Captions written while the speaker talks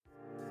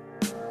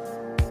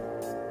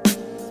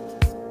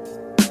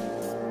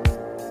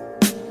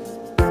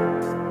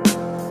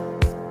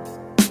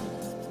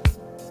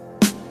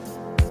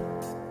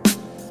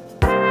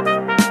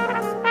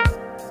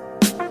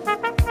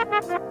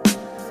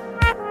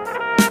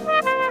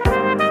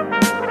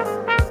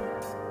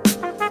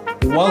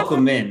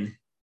Welcome in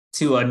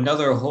to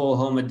another whole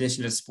home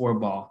edition of Sport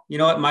Ball. You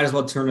know what? Might as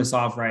well turn this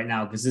off right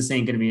now because this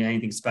ain't going to be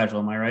anything special.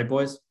 Am I right,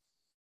 boys?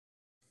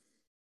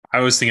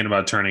 I was thinking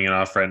about turning it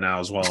off right now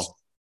as well.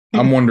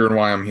 I'm wondering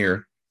why I'm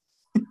here.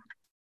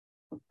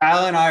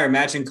 Kyle and I are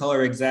matching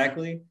color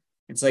exactly.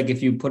 It's like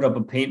if you put up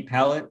a paint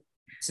palette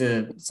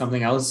to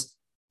something else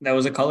that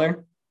was a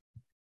color.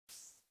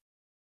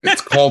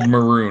 It's called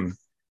maroon.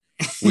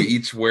 We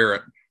each wear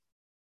it.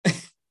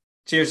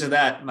 Cheers to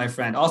that, my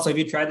friend. Also, have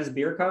you tried this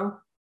beer,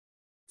 Kyle?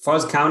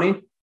 Fuzz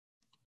County?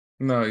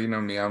 No, you know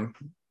me. I'm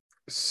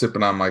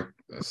sipping on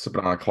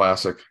a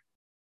classic.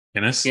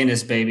 Guinness?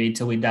 Guinness, baby,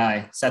 till we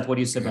die. Seth, what are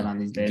you sipping on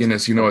these days?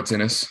 Guinness, you know what's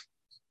Guinness?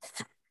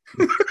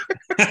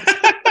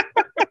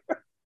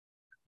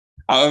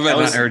 How have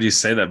I not heard you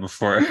say that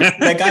before?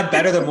 That got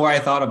better the more I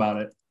thought about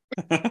it.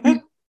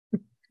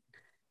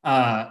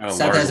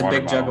 Seth has a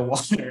big jug of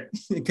water.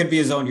 It could be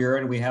his own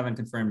urine. We haven't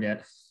confirmed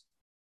yet.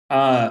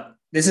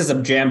 This is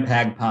a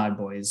jam-packed pod,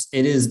 boys.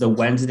 It is the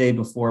Wednesday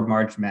before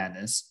March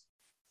Madness.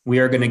 We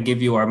are going to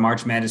give you our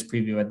March Madness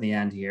preview at the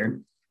end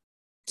here.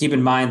 Keep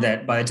in mind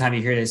that by the time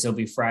you hear this, it'll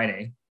be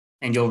Friday,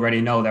 and you'll already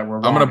know that we're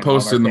wrong. I'm going to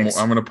post it I'm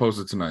going to post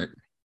it tonight.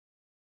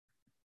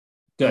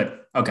 Good.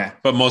 Okay.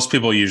 But most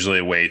people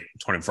usually wait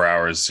 24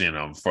 hours,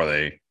 before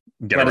they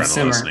get around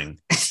to listening.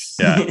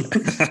 Yeah.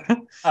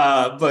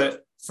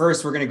 But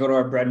first, we're going to go to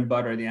our bread and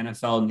butter, the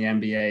NFL and the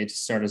NBA, to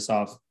start us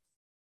off,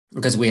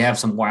 because we have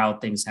some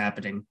wild things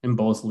happening in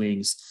both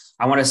leagues.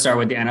 I want to start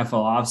with the NFL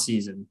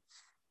offseason.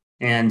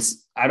 And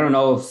I don't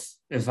know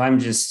if I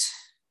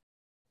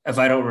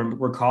don't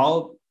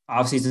recall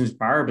offseasons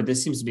prior, but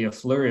this seems to be a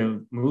flurry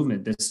of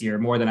movement this year,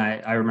 more than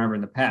I remember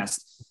in the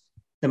past.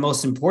 The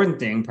most important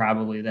thing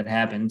probably that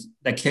happened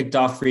that kicked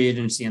off free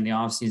agency in the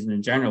offseason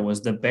in general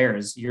was the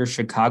Bears, your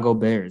Chicago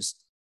Bears,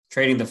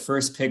 trading the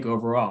first pick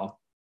overall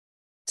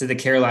to the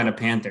Carolina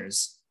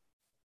Panthers.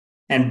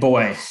 And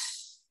boy,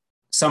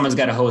 someone's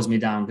got to hose me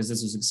down because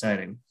this was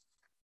exciting.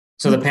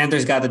 So the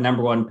Panthers got the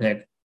number 1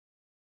 pick.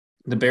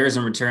 The Bears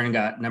in return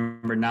got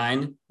number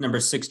 9, number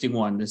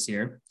 61 this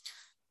year,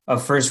 a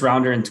first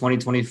rounder in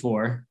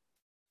 2024,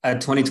 a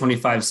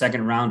 2025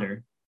 second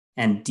rounder,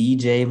 and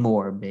DJ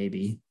Moore,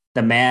 baby.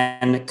 The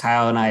man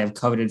Kyle and I have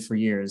coveted for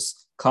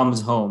years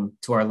comes home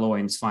to our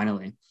loins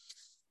finally.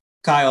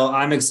 Kyle,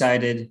 I'm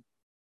excited.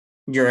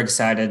 You're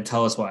excited.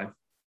 Tell us why.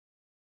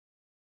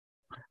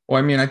 Well,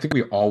 I mean, I think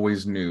we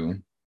always knew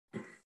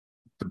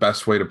the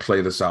best way to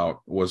play this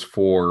out was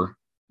for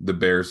the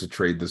Bears to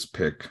trade this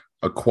pick,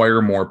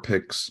 acquire more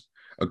picks,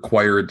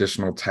 acquire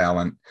additional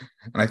talent.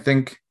 And I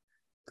think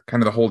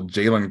kind of the whole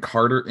Jalen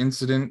Carter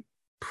incident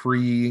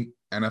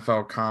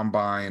pre-NFL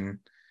Combine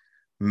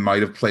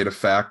might have played a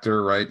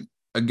factor, right?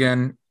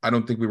 Again, I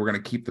don't think we were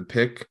going to keep the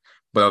pick,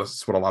 but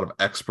that's what a lot of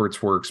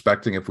experts were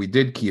expecting. If we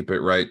did keep it,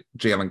 right,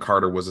 Jalen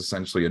Carter was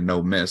essentially a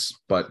no miss.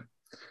 But,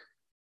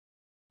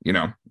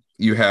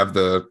 you have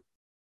the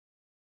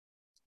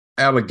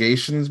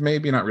allegations,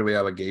 maybe not really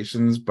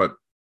allegations, but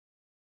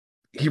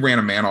he ran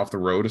a man off the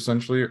road,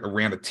 essentially, or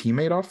ran a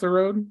teammate off the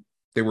road.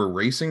 They were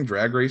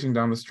drag racing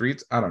down the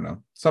streets. I don't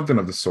know, something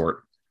of the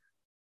sort.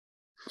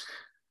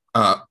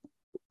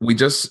 We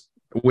just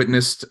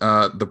witnessed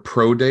the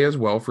pro day as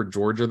well for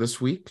Georgia this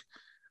week.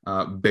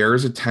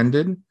 Bears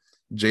attended.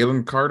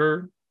 Jalen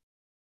Carter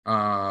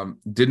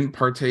didn't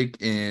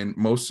partake in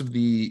most of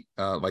the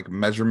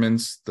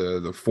measurements,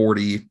 the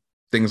 40,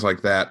 things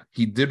like that.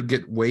 He did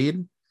get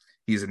weighed.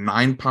 He's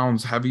 9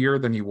 pounds heavier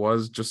than he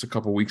was just a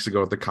couple weeks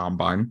ago at the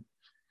Combine.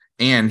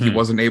 And he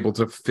wasn't able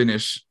to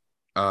finish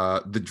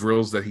the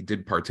drills that he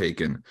did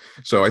partake in.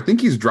 So I think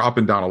he's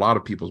dropping down a lot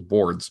of people's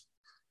boards.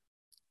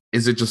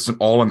 Is it just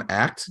an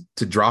act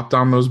to drop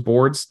down those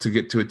boards to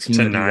get to a team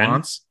that he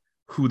wants?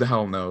 Who the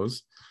hell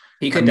knows?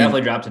 He could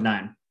definitely drop to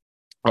 9.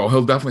 Oh,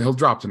 he'll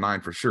drop to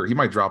 9 for sure. He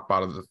might drop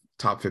out of the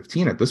top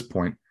 15 at this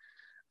point.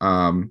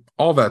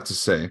 All that to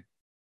say,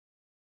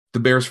 the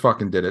Bears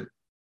fucking did it.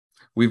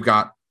 We've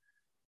got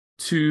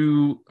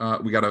we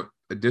got an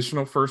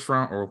additional first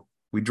round, or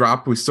we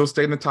still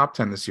stayed in the top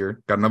 10 this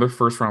year. Got another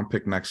first round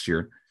pick next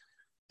year.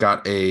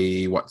 Got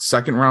a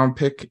second round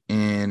pick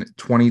in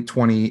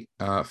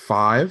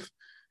 2025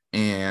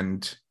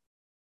 and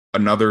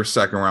another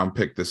second round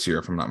pick this year,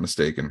 if I'm not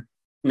mistaken.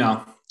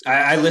 No,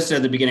 I listed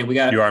at the beginning.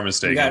 You are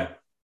mistaken.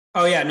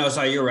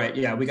 You're right.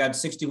 Yeah, we got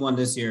 61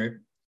 this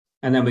year,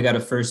 and then we got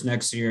a first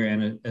next year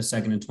and a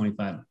second in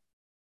 25.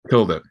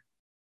 Killed it.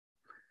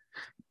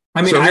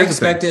 I mean, I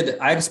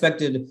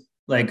expected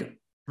like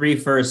 3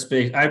 first.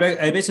 I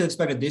basically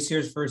expected this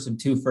year's first and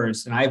 2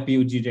 firsts, and I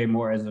viewed DJ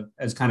Moore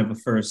as kind of a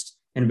first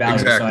in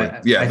value.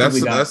 Exactly.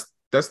 So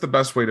that's the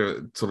best way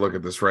to look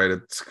at this, right?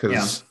 It's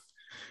because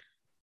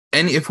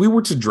if we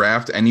were to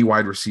draft any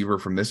wide receiver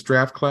from this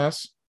draft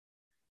class,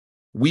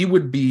 we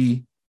would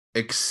be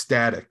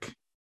ecstatic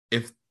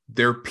if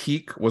their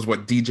peak was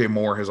what DJ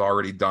Moore has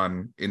already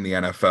done in the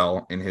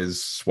NFL in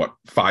his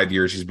 5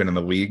 years he's been in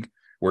the league,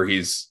 where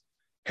he's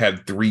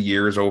had 3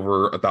 years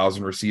over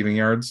 1,000 receiving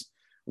yards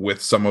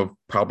with some of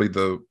probably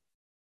the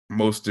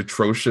most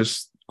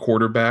atrocious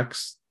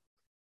quarterbacks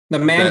The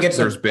man gets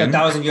there's been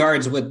 1,000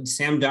 yards with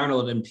Sam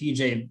Darnold and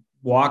PJ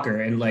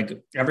Walker, and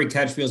like every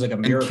catch feels like a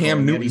miracle. And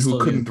Cam Newton, who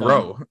couldn't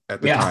throw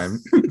at the time.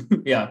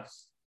 Yeah.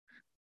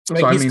 Like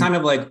so, he's kind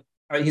of like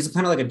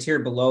a tier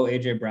below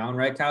AJ Brown,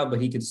 right, Kyle?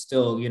 But he could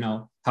still,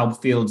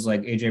 help Fields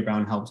like AJ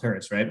Brown helped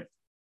Hurts, right?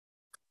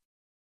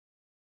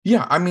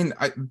 Yeah, I mean,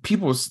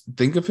 people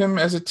think of him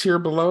as a tier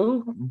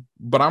below,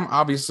 but I'm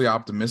obviously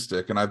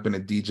optimistic, and I've been a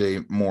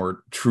DJ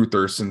Moore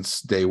truther since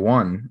day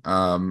one.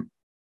 I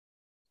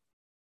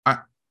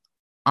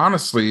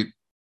honestly,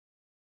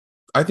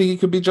 I think he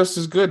could be just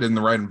as good in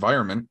the right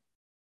environment.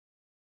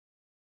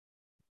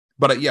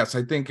 But yes,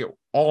 I think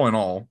all in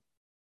all,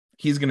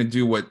 he's going to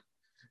do what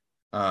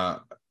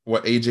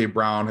AJ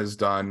Brown has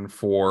done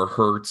for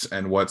Hurts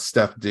and what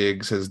Steph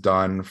Diggs has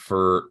done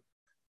for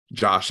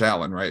Josh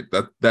Allen, right?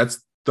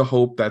 That's the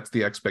hope, that's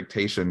the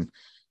expectation,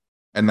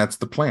 and that's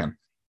the plan.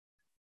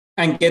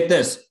 And get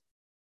this.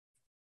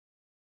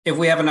 If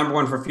we have a number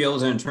one for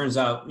Fields and it turns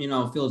out,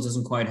 Fields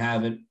doesn't quite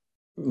have it,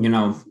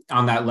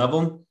 on that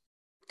level,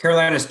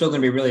 Carolina is still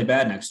going to be really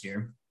bad next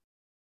year.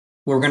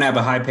 We're going to have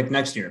a high pick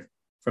next year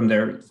from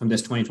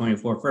this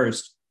 2024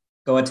 first.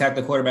 Go attack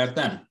the quarterback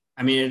then.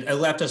 I mean, it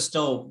left us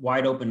still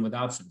wide open with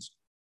options.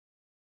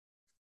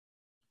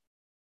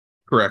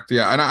 Correct.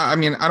 Yeah. And I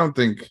mean, I don't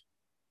think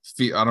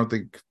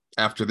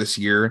after this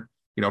year,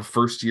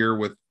 first year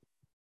with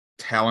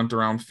talent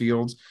around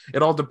Fields,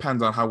 it all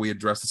depends on how we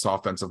address this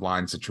offensive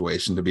line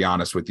situation, to be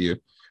honest with you.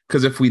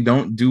 Because if we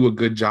don't do a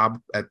good job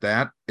at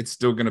that, it's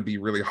still going to be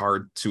really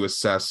hard to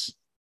assess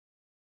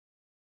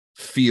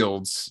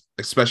Fields,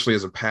 especially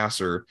as a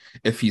passer,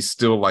 if he's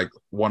still like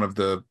one of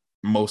the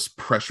most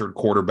pressured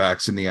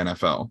quarterbacks in the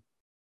NFL.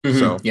 Mm-hmm.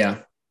 So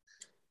yeah,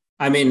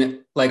 I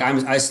mean, like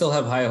I still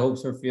have high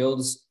hopes for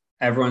Fields.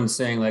 Everyone's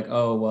saying like,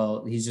 oh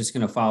well, he's just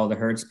going to follow the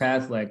Hurts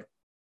path. Like,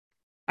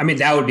 I mean,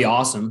 that would be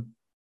awesome.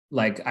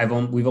 Like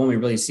we've only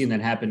really seen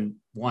that happen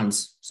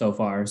once so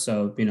far.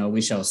 So,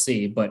 we shall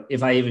see. But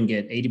if I even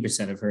get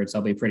 80% of Hurts,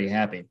 I'll be pretty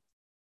happy.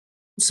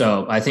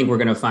 So I think we're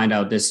going to find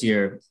out this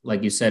year,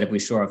 like you said, if we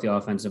shore off the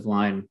offensive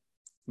line,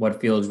 what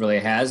Fields really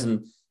has.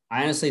 And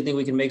I honestly think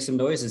we can make some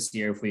noise this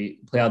year if we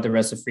play out the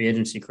rest of free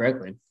agency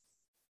correctly.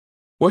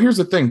 Well, here's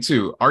the thing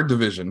too. Our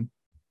division,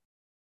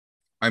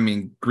 I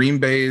mean, Green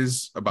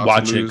Bay's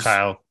about to lose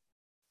Kyle.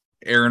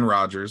 Aaron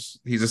Rodgers.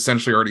 He's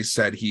essentially already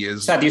said he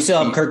is. Seth, you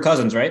still have Kirk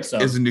Cousins, right? So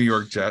is a New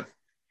York Jet.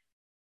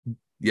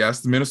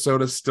 Yes,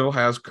 Minnesota still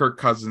has Kirk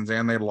Cousins,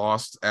 and they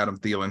lost Adam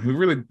Thielen, who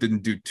really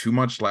didn't do too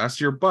much last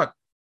year, but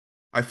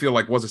I feel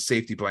like was a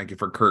safety blanket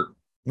for Kirk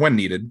when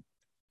needed.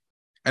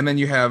 And then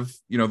you have,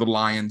 the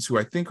Lions, who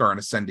I think are an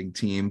ascending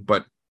team,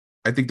 but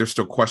I think there's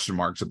still question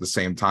marks at the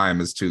same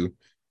time as to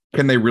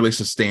can they really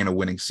sustain a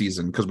winning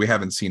season, because we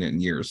haven't seen it in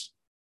years.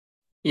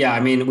 Yeah,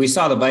 I mean, we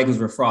saw the Vikings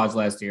were frauds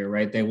last year,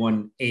 right? They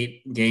won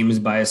 8 games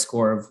by a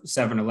score of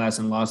 7 or less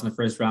and lost in the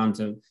first round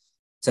to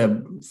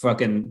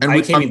fucking. And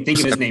I can't even think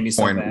of his name. He's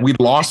so bad. We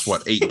lost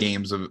 8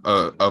 games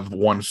of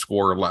 1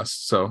 score or less.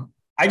 So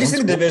I just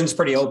think the division's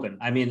pretty open.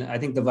 I mean, I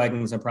think the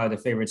Vikings are probably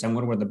the favorites. I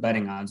wonder where the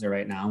betting odds are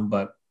right now,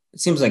 but it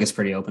seems like it's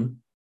pretty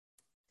open.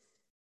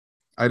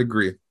 I'd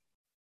agree.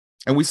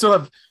 And we still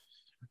have.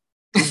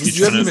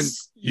 You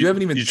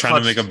haven't even. You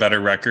trying to make a better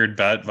record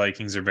bet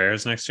Vikings or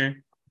Bears next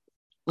year?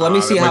 Let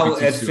me see how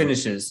it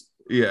finishes.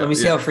 Yeah. Let me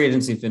see how free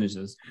agency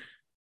finishes.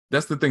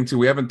 That's the thing too.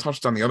 We haven't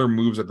touched on the other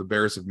moves that the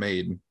Bears have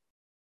made.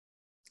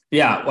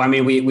 Yeah, well, I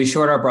mean, we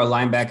shored up our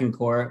linebacking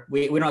core.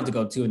 We don't have to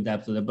go too in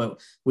depth with it,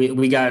 but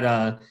we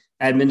got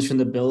Edmonds from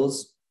the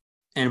Bills,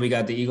 and we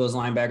got the Eagles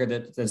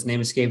linebacker that's name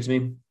escapes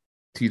me.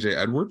 TJ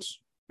Edwards.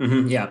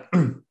 Mm-hmm, yeah.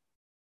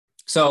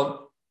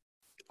 So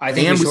I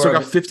think we still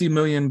got $50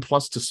 million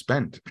plus to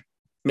spend.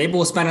 Maybe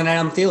we'll spend on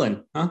Adam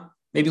Thielen, huh?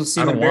 Maybe we'll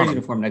see him in a Bears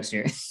uniform next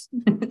year.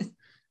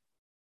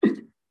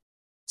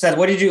 Seth,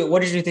 what did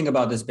you think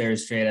about this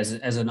Bears trade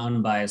as an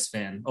unbiased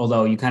fan?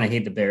 Although you kind of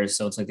hate the Bears,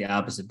 so it's like the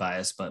opposite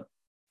bias, but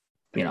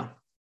Yeah,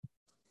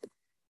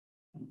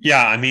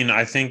 I mean,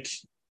 I think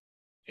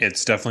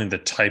it's definitely the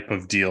type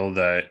of deal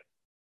that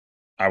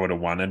I would have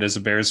wanted as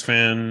a Bears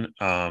fan.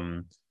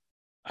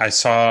 I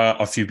saw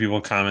a few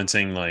people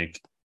commenting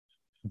like,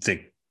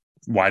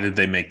 why did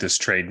they make this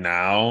trade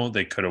now?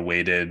 They could have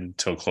waited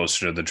till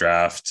closer to the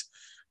draft,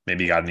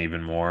 maybe gotten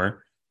even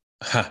more.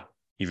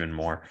 Even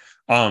more.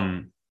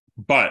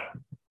 But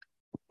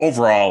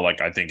overall, like,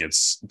 I think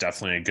it's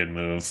definitely a good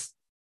move.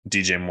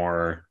 DJ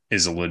Moore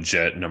is a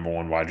legit number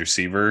 1 wide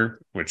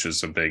receiver, which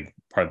is a big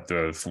part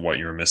of what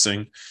you were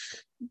missing.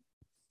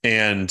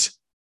 And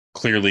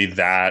clearly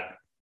that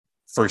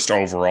first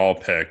overall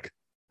pick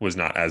was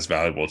not as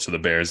valuable to the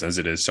Bears as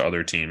it is to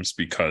other teams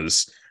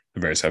because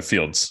the Bears have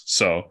Fields.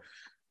 So,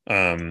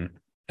 and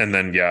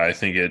then, yeah, I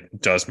think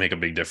it does make a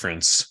big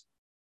difference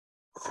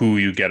who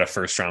you get a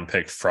first round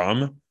pick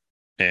from,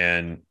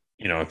 and,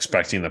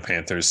 expecting the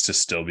Panthers to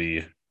still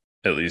be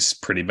at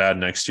least pretty bad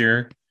next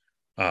year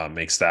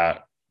makes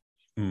that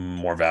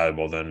more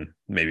valuable than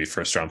maybe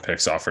first round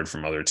picks offered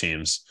from other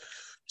teams.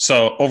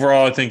 So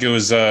overall, I think it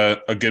was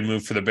a good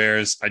move for the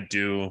Bears. I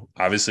do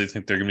obviously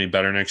think they're going to be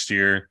better next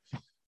year.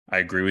 I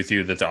agree with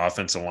you that the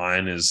offensive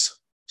line is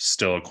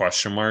still a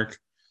question mark.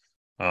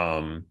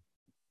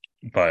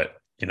 But,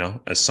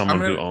 as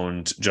someone who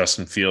owned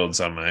Justin Fields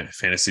on my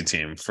fantasy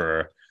team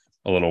for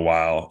a little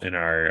while in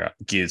our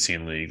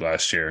guillotine league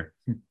last year,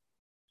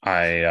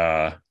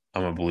 I'm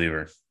a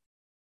believer.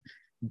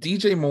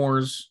 DJ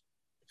Moore's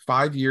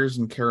 5 years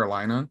in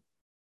Carolina,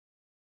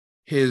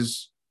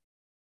 he's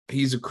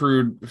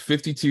accrued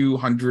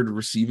 5,200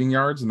 receiving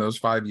yards in those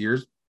 5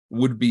 years,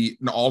 would be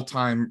an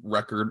all-time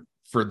record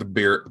for the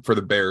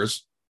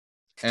Bears.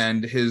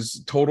 And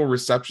his total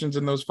receptions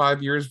in those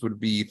 5 years would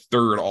be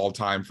third all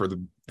time for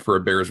a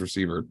Bears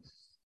receiver.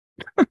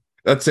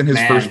 That's in his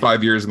first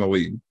 5 years in the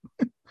league.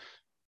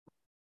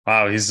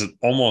 Wow, he's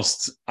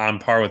almost on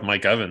par with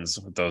Mike Evans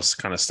with those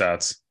kind of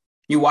stats.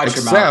 You watch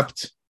Except your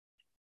mouth.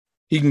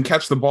 He can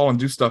catch the ball and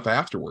do stuff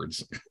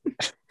afterwards.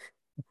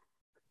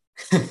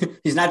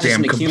 He's not just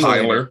an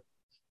accumulator.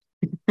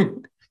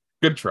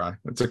 Good try.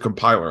 It's a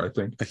compiler, I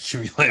think.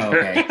 Accumulator.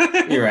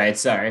 Okay, you're right.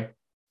 Sorry.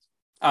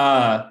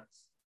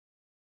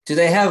 Do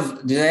they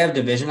have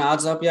division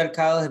odds up yet,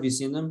 Kyle? Have you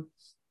seen them?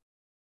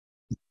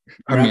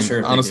 I mean,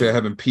 sure honestly, I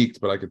haven't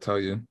peeked, but I could tell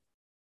you.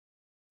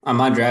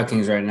 I'm on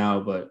DraftKings right now,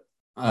 but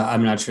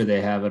I'm not sure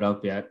they have it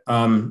up yet.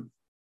 Probably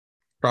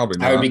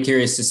not. I would be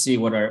curious to see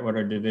what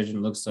our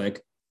division looks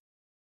like.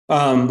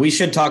 We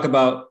should talk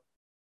about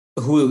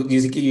who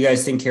you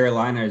guys think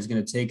Carolina is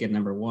going to take at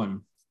number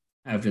 1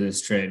 after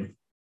this trade.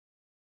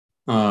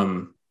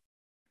 I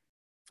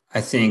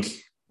think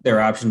their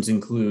options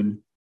include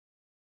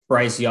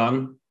Bryce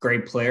Young,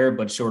 great player,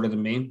 but shorter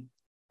than me.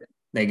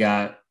 They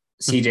got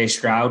CJ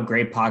Stroud,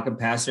 great pocket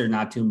passer,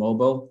 not too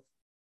mobile.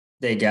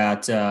 They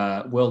got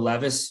Will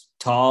Levis,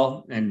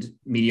 tall and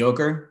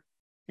mediocre.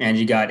 And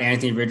you got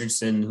Anthony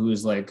Richardson, who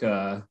is like,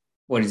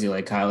 what is he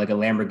like, Kyle? Like a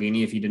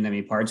Lamborghini if you didn't have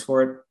any parts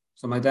for it,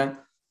 something like that?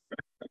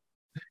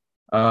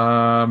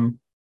 Yeah,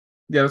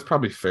 that's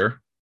probably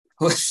fair.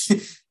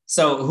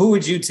 So who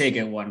would you take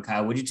at 1,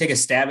 Kyle? Would you take a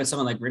stab at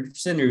someone like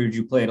Richardson, or would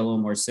you play it a little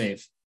more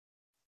safe?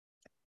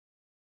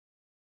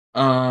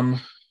 No,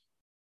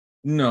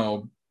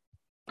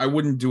 I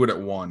wouldn't do it at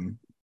 1.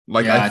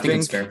 Like, yeah, I think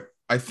it's fair.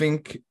 I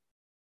think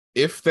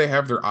if they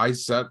have their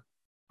eyes set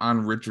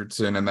on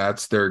Richardson and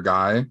that's their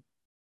guy,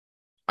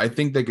 I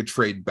think they could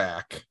trade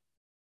back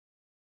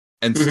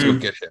and still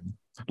get him.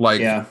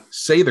 Like,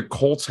 say the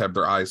Colts have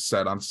their eyes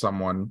set on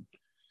someone,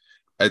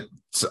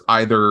 it's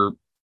either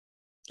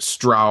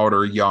Stroud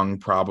or Young,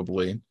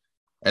 probably,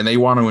 and they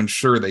want to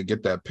ensure they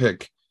get that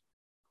pick.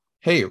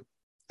 Hey,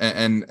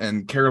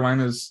 and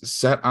Carolina's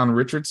set on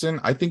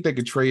Richardson. I think they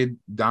could trade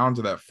down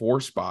to that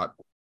 4 spot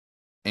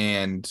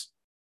and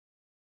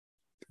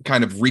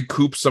kind of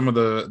recoup some of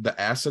the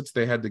assets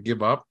they had to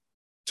give up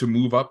to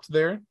move up to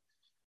there.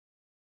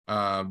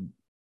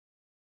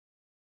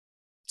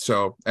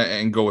 So,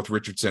 and go with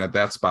Richardson at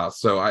that spot.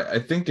 So I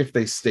think if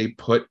they stay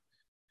put,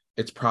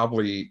 it's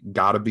probably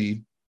got to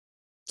be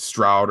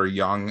Stroud or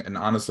Young. And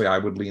honestly, I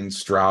would lean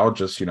Stroud,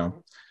 just,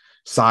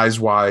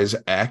 size-wise,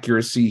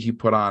 accuracy. He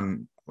put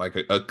on like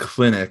a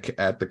clinic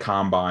at the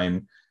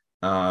combine.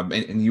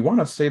 And you want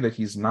to say that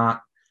he's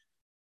not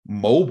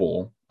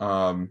mobile.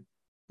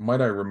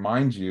 Might I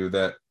remind you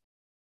that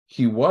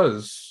he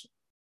was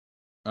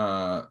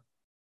never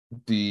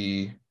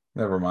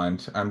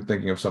mind. I'm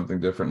thinking of something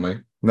differently.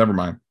 Never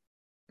mind.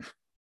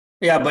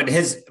 Yeah, but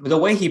the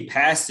way he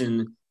passed,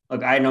 and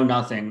like, I know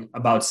nothing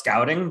about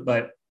scouting,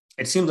 but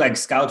it seems like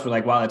scouts were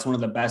like, wow, that's one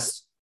of the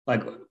best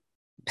like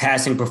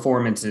passing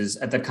performances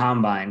at the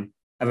combine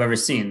I've ever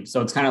seen.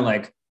 So it's kind of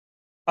like,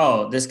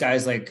 oh, this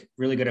guy's like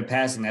really good at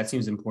passing. That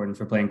seems important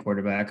for playing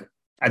quarterback.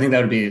 I think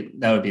that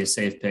would be a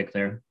safe pick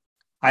there.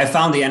 I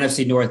found the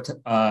NFC North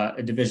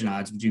division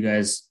odds. Would you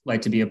guys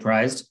like to be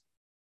apprised?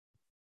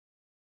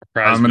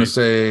 I'm going to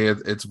say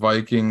it's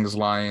Vikings,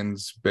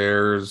 Lions,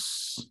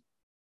 Bears.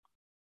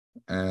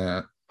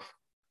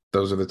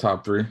 Those are the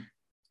top 3.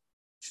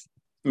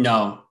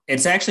 No,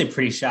 it's actually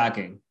pretty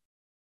shocking.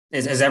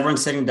 Is everyone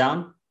sitting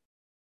down?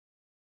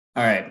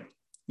 All right.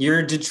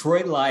 Your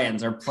Detroit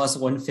Lions are plus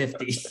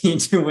 150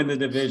 to win the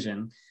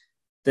division.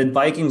 The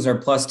Vikings are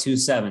plus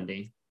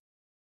 270.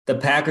 The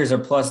Packers are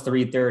plus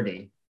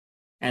 330.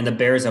 And the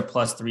Bears are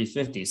plus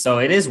 350. So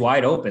it is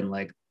wide open.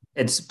 Like,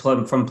 it's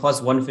from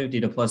plus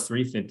 150 to plus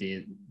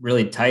 350,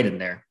 really tight in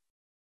there.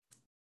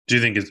 Do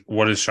you think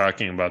what is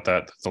shocking about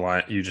that? The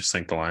Lion, you just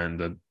think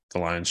the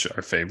Lions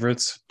are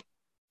favorites?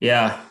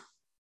 Yeah.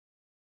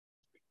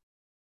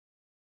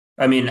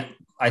 I mean,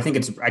 I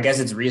guess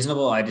it's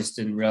reasonable. I just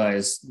didn't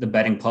realize the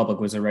betting public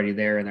was already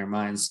there in their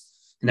mind's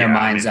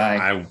eye.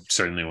 I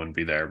certainly wouldn't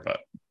be there, but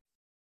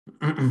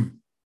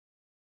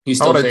you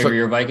still favor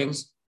your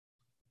Vikings?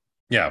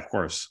 Yeah, of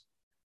course.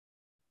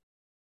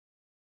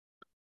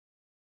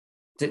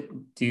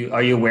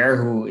 Are you aware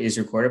who is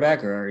your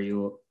quarterback, or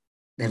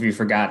have you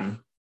forgotten?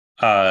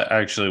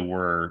 Actually,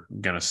 we're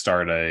gonna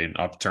start an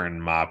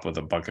upturned mop with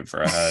a bucket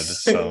for a head,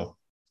 so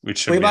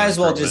we might as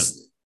well just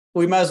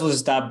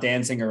stop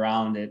dancing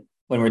around it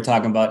when we're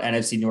talking about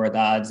NFC North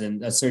odds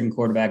and a certain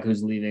quarterback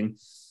who's leaving.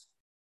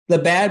 The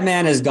bad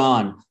man is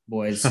gone,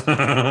 boys.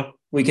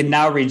 We can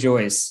now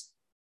rejoice.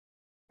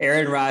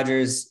 Aaron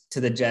Rodgers to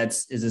the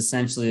Jets is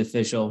essentially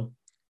official.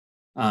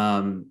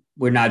 We're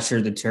not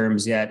sure the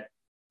terms yet.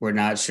 We're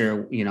not sure,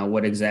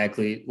 what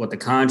the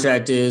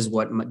contract is,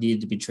 what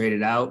needed to be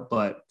traded out,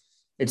 but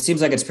it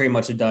seems like it's pretty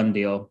much a done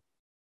deal.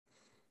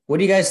 What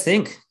do you guys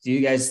think? Do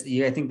you guys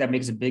think that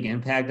makes a big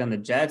impact on the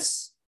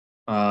Jets?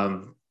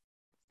 Do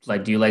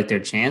you like their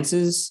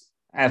chances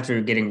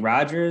after getting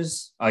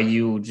Rodgers? Are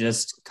you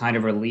just kind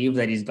of relieved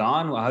that he's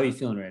gone? Well, how are you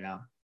feeling right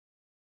now?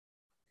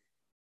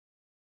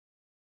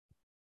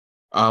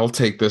 I'll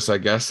take this, I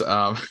guess.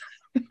 I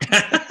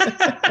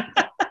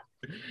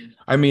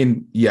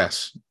mean,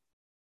 yes,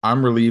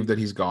 I'm relieved that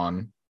he's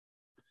gone.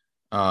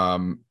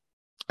 I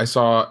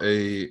saw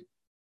a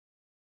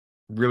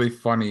really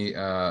funny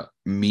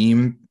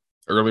meme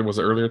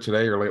earlier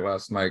today or late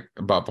last night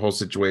about the whole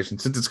situation,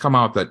 since it's come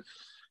out that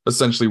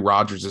essentially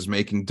Rodgers is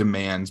making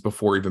demands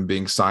before even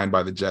being signed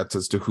by the Jets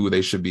as to who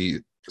they should be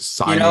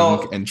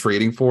signing and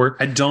trading for.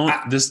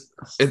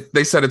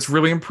 They said it's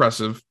really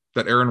impressive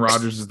that Aaron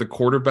Rodgers is the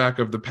quarterback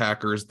of the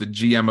Packers, the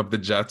GM of the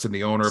Jets, and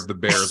the owner of the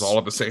Bears all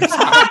at the same time.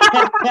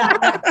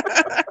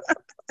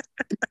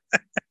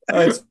 Oh,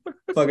 it's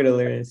fucking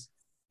hilarious.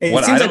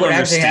 What I don't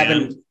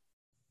understand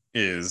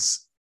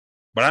is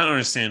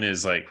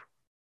like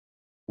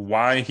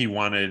why he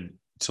wanted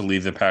to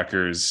leave the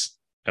Packers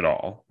at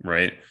all,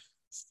 right?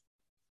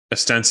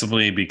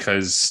 Ostensibly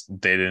because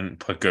they didn't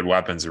put good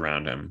weapons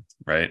around him,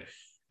 right?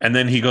 And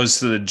then he goes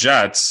to the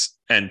Jets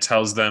and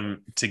tells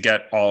them to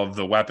get all of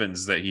the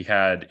weapons that he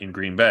had in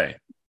Green Bay.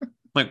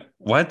 Like,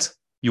 what?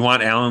 You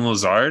want Alan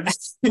Lazard?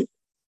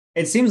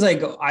 It seems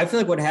like, I feel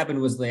like what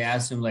happened was they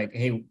asked him, like,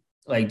 hey,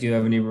 like, do you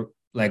have any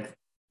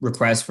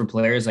requests for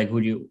players? Like, who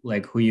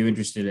you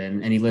interested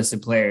in? And he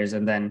listed players,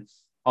 and then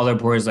all their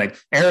reporters like,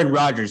 Aaron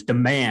Rodgers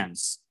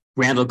demands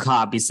Randall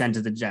Cobb be sent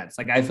to the Jets.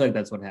 Like, I feel like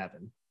that's what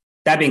happened.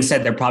 That being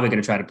said, they're probably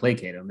going to try to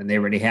placate him, and they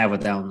already have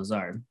with Alan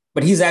Lazard.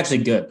 But he's actually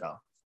good, though.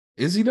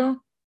 Is he, though?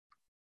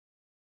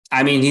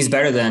 I mean, he's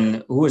better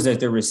than, who was their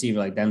third receiver,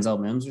 like Denzel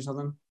Mims or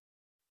something?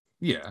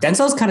 Yeah.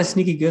 Denzel's kind of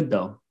sneaky good,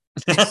 though.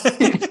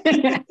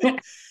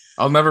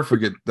 I'll never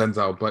forget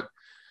Denzel. But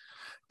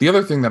the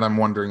other thing that I'm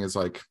wondering is,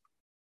 like,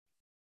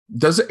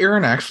 does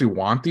Aaron actually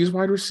want these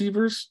wide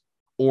receivers?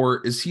 Or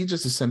is he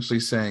just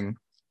essentially saying,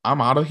 I'm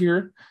out of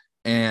here,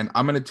 and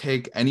I'm going to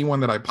take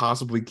anyone that I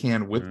possibly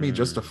can with me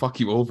just to fuck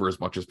you over as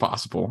much as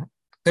possible?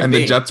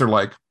 The Jets are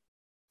like,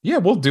 yeah,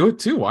 we'll do it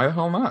too. Why the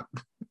hell not?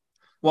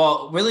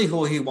 Well, really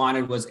who he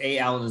wanted was A,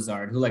 Alan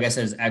Lazard, who, like I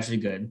said, is actually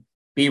good.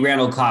 B,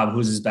 Randall Cobb,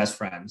 who's his best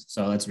friend.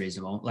 So that's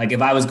reasonable. Like,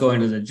 if I was going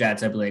to the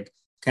Jets, I'd be like,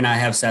 can I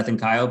have Seth and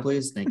Kyle,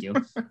 please? Thank you.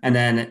 And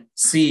then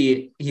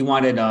C, he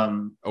wanted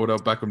Odell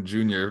Beckham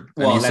Jr. And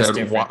well, he said,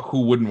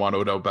 who wouldn't want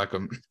Odell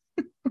Beckham?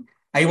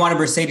 He wanted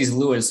Mercedes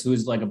Lewis,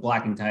 who's like a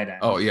blocking tight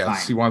end. Oh, yes,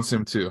 fine. He wants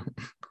him too.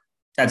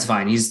 That's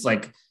fine. He's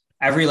like,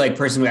 every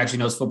person who actually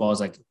knows football is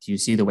like, do you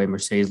see the way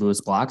Mercedes Lewis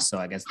blocks? So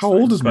I guess. How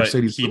old is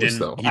Mercedes Lewis,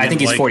 though? I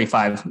think he's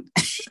 45.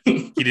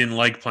 He didn't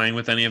like playing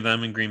with any of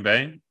them in Green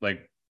Bay?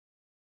 Like,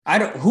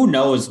 who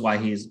knows why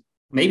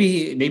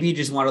maybe he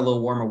just wanted a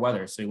little warmer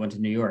weather, so he went to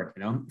New York,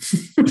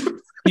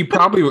 He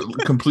probably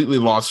completely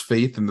lost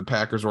faith in the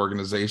Packers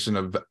organization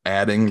of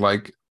adding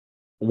like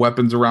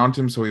weapons around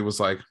him. So he was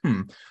like,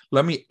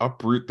 let me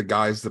uproot the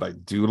guys that I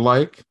do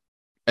like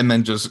and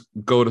then just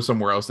go to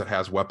somewhere else that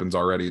has weapons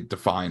already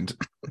defined.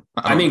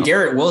 I mean,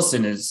 Garrett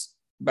Wilson is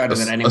better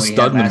than anyone he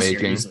had last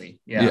year easily.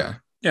 Yeah,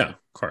 of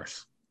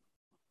course.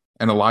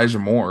 And Elijah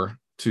Moore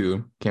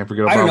too. Can't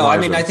forget about I don't know. Elijah.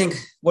 I mean, I think,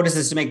 what is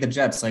this to make the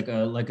Jets? Like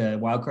a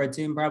wild card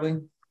team, probably?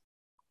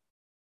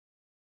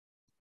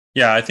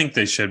 Yeah, I think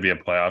they should be a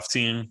playoff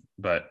team,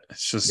 but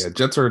it's just... Yeah,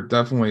 Jets are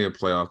definitely a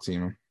playoff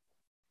team.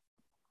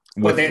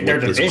 But their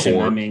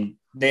division, I mean,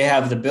 they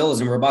have the Bills,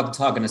 and we're about to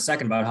talk in a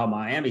second about how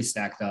Miami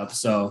stacked up.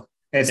 So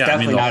it's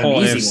definitely not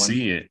an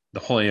easy one. The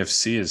whole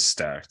AFC is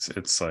stacked.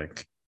 It's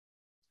like...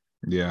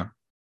 Yeah.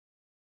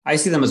 I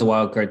see them as a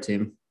wild card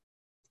team.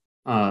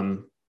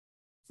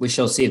 We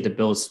shall see if the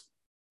Bills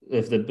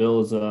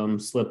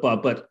slip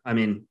up. But, I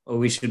mean,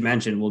 we should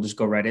mention, we'll just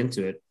go right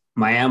into it.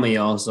 Miami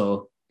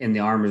also in the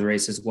arms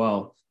race as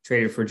well,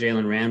 traded for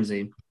Jalen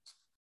Ramsey.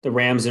 The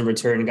Rams in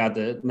return got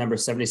the number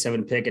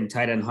 77 pick and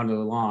tight end Hunter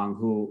Long,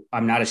 who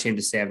I'm not ashamed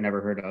to say I've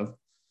never heard of.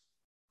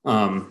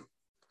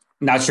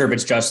 Not sure if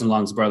it's Justin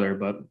Long's brother,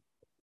 but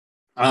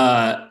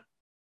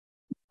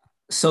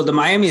so the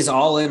Miami is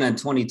all in a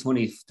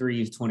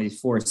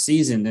 2023-24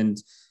 season.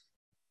 And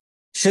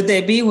should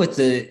they be with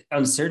the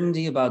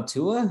uncertainty about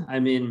Tua? I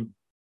mean,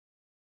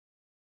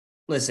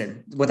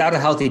 listen, without a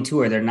healthy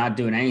Tua, they're not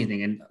doing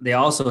anything. And they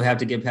also have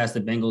to get past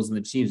the Bengals and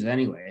the Chiefs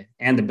anyway,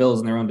 and the Bills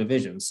in their own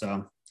division.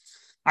 So,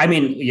 I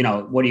mean,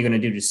 what are you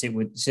going to do? Just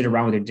sit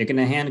around with your dick in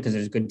the hand? Because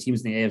there's good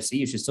teams in the AFC.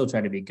 You should still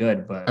try to be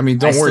good. But I mean,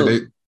 don't worry.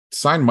 They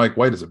signed Mike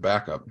White as a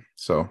backup.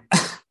 So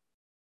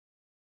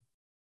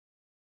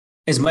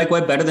is Mike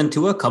White better than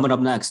Tua? Coming up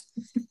next.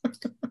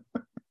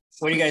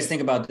 What do you guys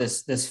think about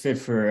this fit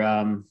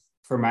for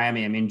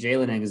Miami? I mean,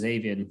 Jalen and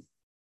Xavier going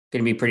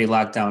to be pretty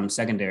locked down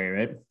secondary,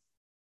 right?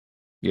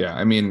 Yeah,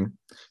 I mean,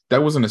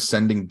 that was an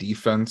ascending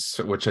defense,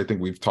 which I think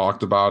we've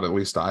talked about, at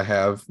least I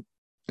have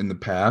in the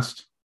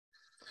past.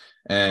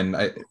 And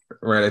I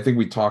think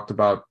we've talked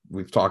about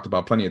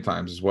plenty of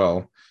times as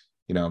well,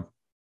 you know,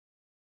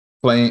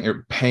 playing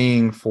or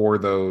paying for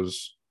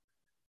those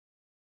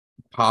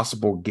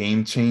possible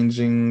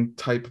game-changing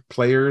type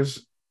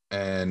players.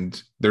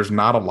 And there's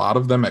not a lot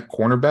of them at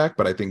cornerback,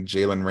 but I think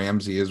Jalen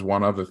Ramsey is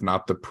one of, if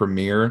not the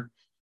premier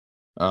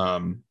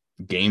um,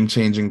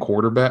 game-changing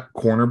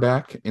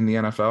cornerback in the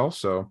NFL.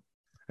 So,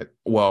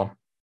 well,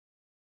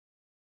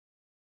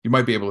 you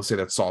might be able to say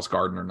that's Sauce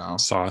Gardner now.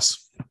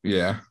 Sauce.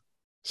 Yeah.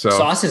 So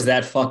Sauce is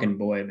that fucking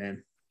boy,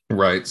 man.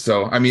 Right.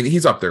 So I mean,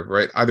 he's up there,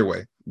 right? Either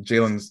way,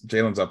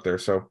 Jalen's up there.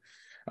 So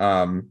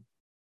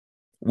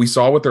we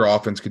saw what their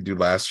offense could do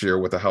last year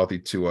with a healthy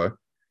Tua.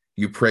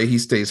 You pray he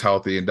stays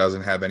healthy and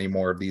doesn't have any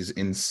more of these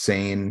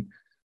insane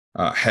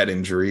head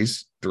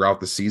injuries throughout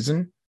the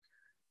season.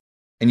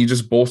 And you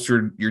just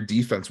bolstered your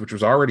defense, which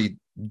was already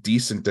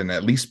decent and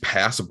at least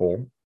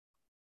passable.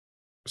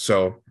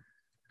 So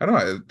I don't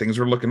know. Things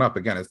are looking up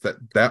again. It's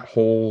that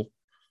whole,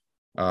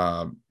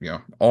 all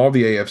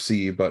the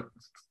AFC, but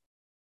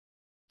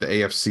the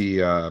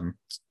AFC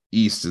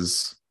East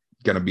is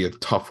going to be a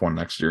tough one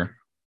next year.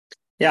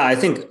 Yeah, I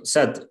think,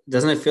 Seth,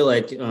 doesn't it feel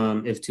like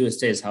if Tua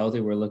stays healthy,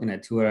 we're looking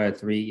at 2 out of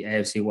 3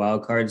 AFC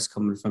wildcards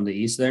coming from the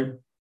East there?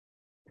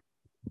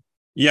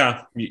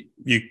 Yeah,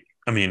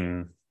 I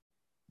mean,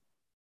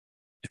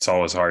 it's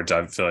always hard.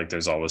 I feel like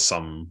there's always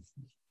some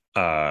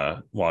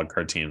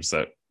wildcard teams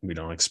that we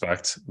don't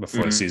expect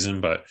before the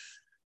season. But,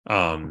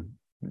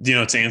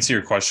 to answer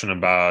your question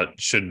about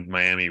should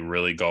Miami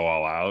really go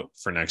all out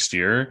for next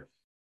year,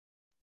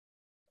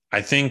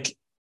 I think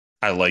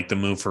I like the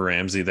move for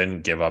Ramsey. They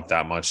didn't give up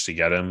that much to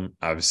get him.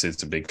 Obviously,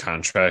 it's a big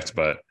contract,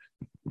 but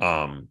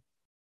I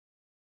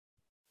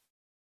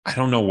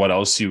don't know what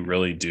else you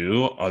really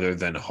do other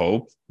than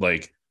hope.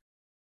 Like,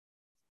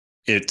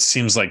 it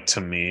seems like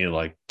to me,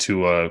 like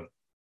Tua,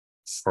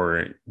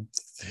 for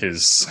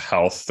his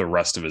health the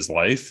rest of his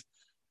life,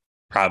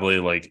 probably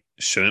like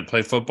shouldn't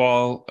play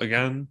football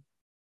again.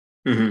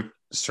 Mm-hmm.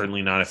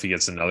 Certainly not if he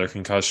gets another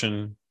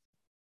concussion.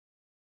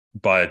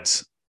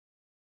 But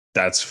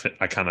I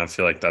kind of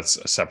feel like that's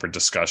a separate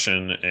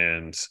discussion,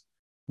 and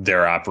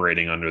they're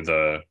operating under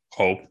the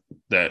hope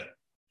that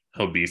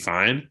he'll be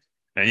fine.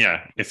 And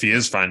yeah, if he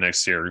is fine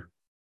next year,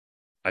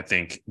 I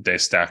think they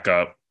stack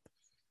up,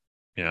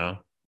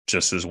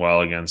 just as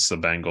well against the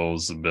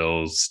Bengals, the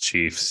Bills,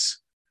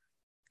 Chiefs,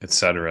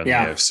 etc. in the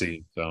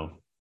AFC. So,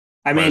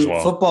 I mean,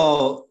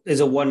 football is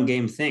a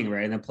one-game thing,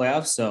 right, in the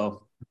playoffs.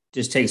 So,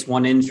 just takes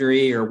one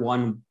injury or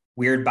one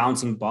weird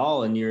bouncing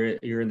ball, and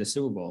you're in the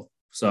Super Bowl.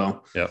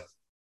 So, yep.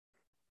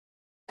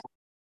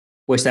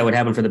 Wish that would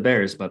happen for the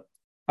Bears, but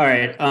all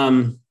right.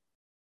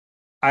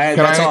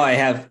 That's all I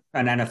have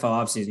on NFL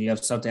offseason. You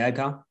have stuff to add,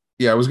 Kyle?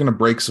 Yeah, I was going to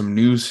break some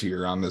news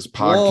here on this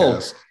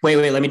podcast. Whoa.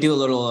 Wait. Let me do a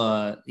little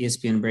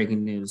ESPN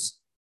breaking news.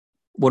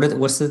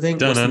 What's the thing?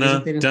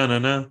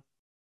 Da-na-na.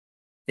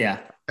 Yeah.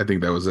 I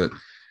think that was it.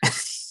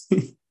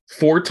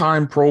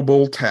 4-time Pro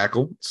Bowl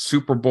tackle,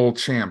 Super Bowl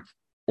champ,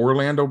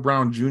 Orlando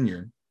Brown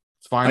Jr.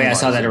 Oh, yeah, I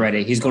saw that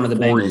already. He's going to the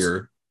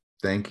Bengals.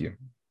 Thank you.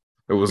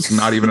 It was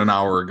not even an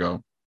hour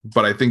ago.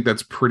 But I think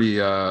that's pretty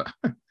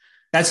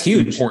that's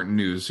huge. Important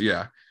news.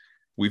 Yeah.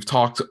 We've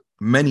talked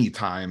many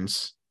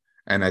times,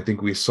 and I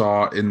think we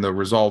saw in the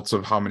results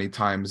of how many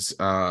times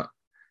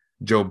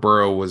Joe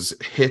Burrow was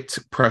hit,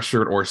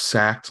 pressured, or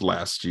sacked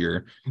last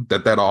year,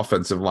 that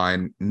offensive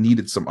line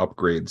needed some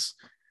upgrades.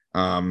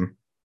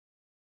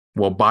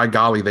 Well, by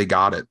golly, they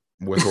got it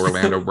with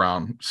Orlando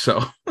Brown.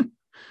 So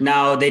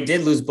now they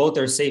did lose both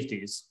their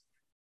safeties,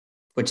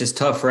 which is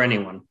tough for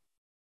anyone.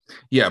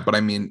 Yeah, but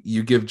I mean,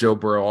 you give Joe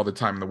Burrow all the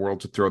time in the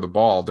world to throw the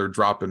ball. They're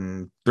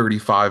dropping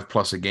 35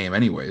 plus a game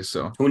anyway.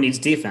 So who needs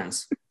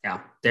defense? Yeah,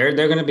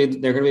 they're gonna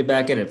be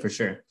back at it for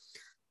sure. All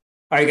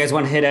right, you guys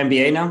want to hit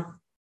NBA now?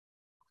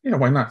 Yeah,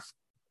 why not?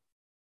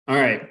 All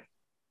right,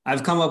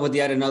 I've come up with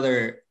yet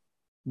another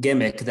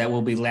gimmick that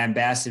will be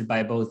lambasted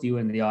by both you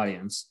and the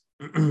audience.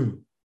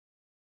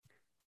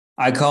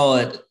 I call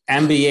it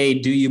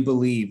NBA. Do you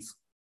believe?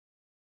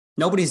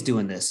 Nobody's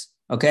doing this.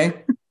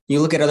 Okay, you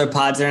look at other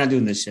pods; they're not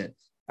doing this shit.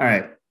 All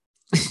right.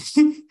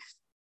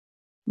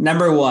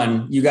 Number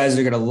 1, you guys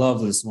are going to love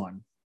this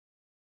one.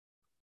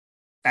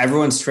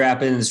 Everyone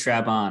strap in and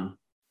strap on.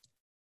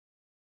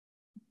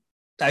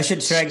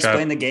 Should I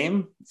explain the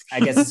game? I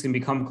guess it's going to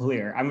become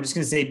clear. I'm just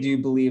going to say, do you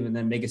believe? And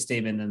then make a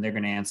statement, and then they're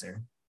going to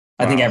answer.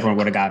 I think everyone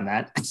would have gotten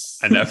that.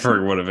 I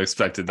never would have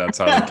expected that's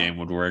how the game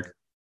would work.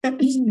 All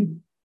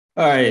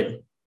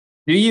right.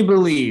 Do you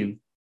believe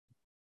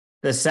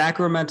the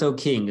Sacramento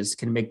Kings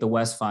can make the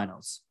West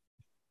Finals?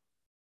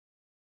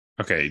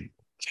 Okay,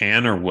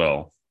 can or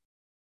will?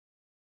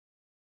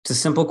 It's a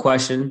simple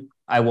question.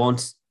 I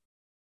won't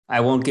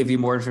give you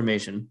more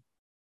information.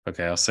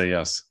 Okay, I'll say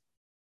yes.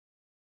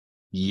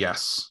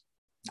 Yes.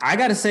 I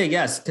got to say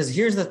yes, because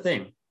here's the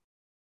thing.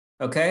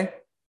 Okay?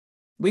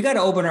 We got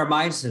to open our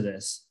minds to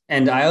this.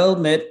 And I'll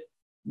admit,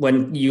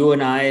 when you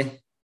and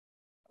I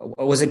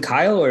was it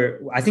Kyle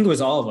or I think it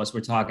was all of us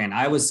were talking.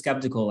 I was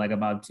skeptical like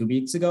about 2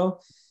 weeks ago,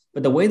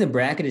 but the way the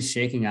bracket is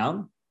shaking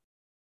out,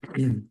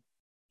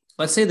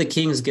 let's say the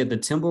Kings get the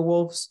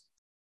Timberwolves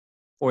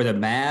or the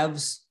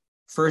Mavs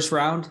first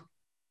round,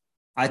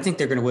 I think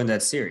they're going to win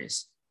that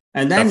series.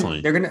 And then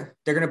Definitely.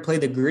 they're gonna play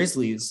the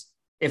Grizzlies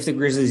if the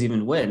Grizzlies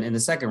even win in the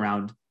second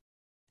round.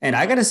 And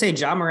I gotta say,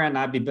 Ja Morant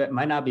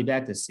might not be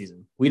back this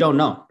season. We don't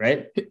know,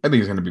 right? I think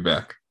he's going to be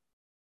back.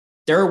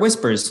 There are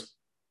whispers,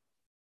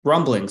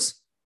 rumblings.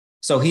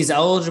 So he's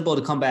eligible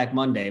to come back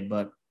Monday,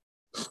 but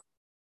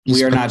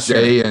we are not sure.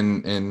 Day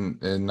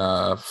in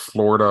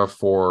Florida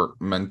for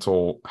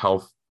mental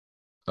health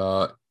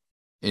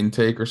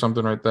intake or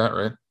something like that,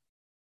 right?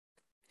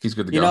 He's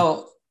good to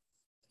go.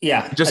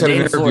 Yeah. He just had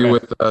an interview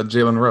with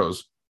Jalen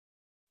Rose.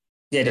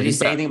 Yeah, did he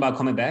say anything about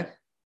coming back?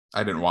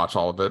 I didn't watch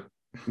all of it.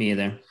 Me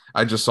either.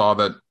 I just saw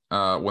that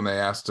when they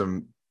asked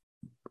him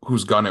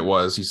whose gun it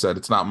was, he said,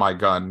 "It's not my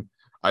gun.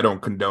 I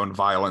don't condone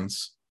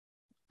violence.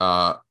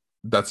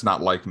 That's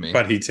not like me."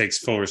 But he takes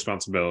full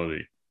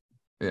responsibility.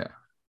 Yeah.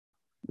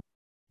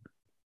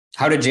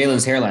 How did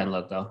Jalen's hairline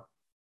look, though?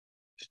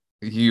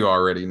 You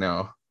already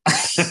know.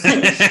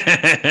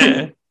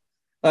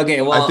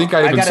 Okay, well, I think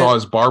I even saw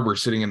his barber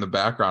sitting in the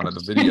background of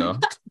the video.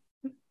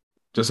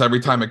 Just every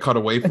time it cut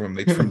away from him,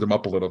 they trimmed him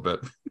up a little bit.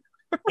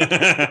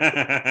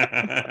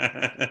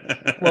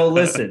 Well,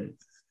 listen,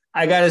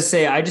 I got to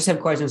say, I just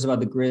have questions about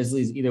the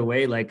Grizzlies either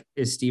way. Like,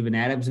 is Steven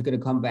Adams going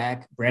to come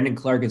back? Brandon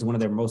Clark is one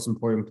of their most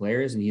important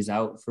players, and he's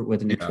out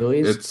with an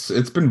Achilles.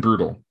 It's been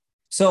brutal.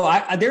 So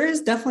there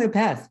is definitely a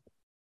path.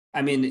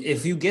 I mean,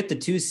 if you get the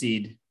 2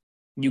 seed,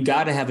 you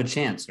got to have a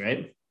chance,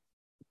 right?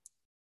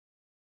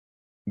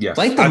 Yes.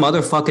 Like the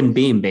motherfucking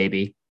beam,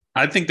 baby.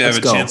 I think they have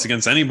a chance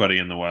against anybody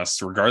in the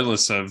West,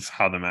 regardless of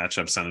how the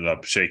matchups ended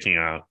up shaking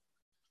out.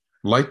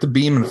 Light the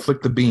beam and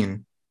flick the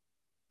beam.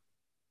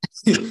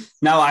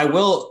 Now,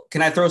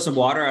 can I throw some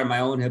water on my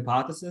own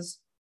hypothesis?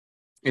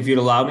 If you'd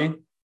allow me?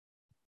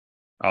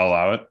 I'll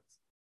allow it.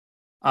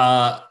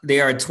 They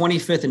are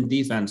 25th in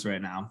defense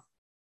right now,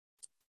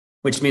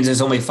 which means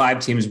there's only 5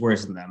 teams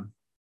worse than them.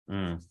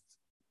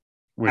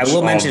 Which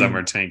all of them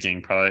are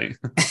tanking, probably.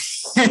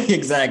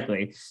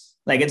 Exactly.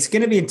 Like, it's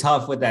going to be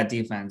tough with that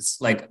defense.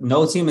 Like,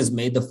 no team has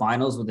made the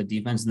finals with a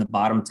defense in the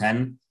bottom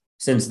 10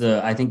 since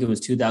I think it was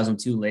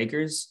 2002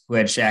 Lakers, who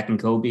had Shaq and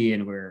Kobe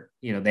and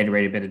they'd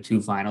already been in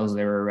 2 finals.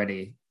 They were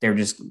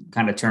just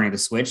kind of turning the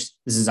switch.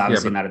 This is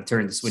obviously not a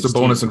turn the switch.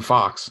 Sabonis team. And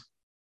Fox.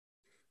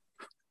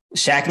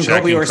 Shaq and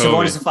Kobe or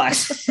Sabonis and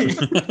Fox.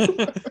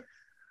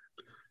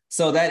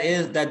 So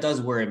that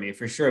does worry me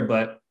for sure.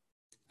 But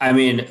I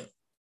mean,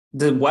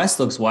 the West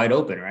looks wide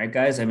open, right,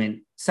 guys? I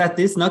mean, Seth,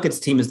 this Nuggets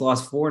team has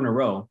lost 4 in a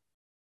row.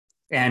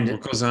 And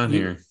what goes on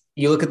here?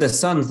 You look at the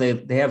Suns, they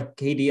have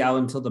KD out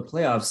until the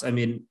playoffs. I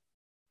mean,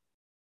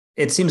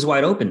 it seems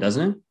wide open,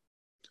 doesn't it?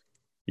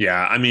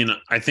 Yeah, I mean,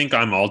 I think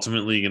I'm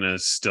ultimately going to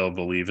still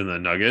believe in the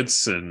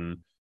Nuggets and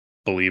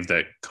believe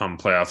that come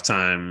playoff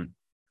time,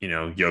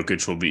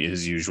 Jokic will be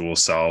his usual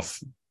self,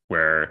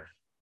 where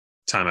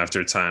time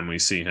after time we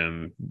see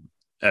him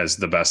as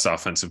the best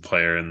offensive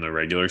player in the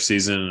regular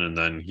season, and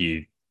then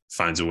he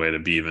finds a way to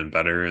be even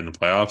better in the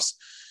playoffs.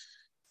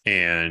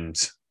 And,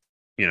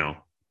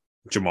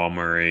 Jamal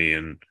Murray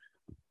and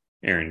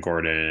Aaron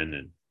Gordon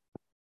and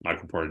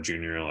Michael Porter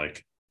Jr.,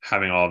 like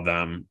having all of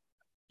them,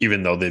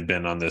 even though they've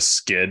been on this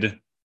skid,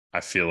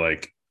 I feel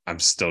like I'm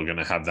still going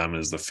to have them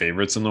as the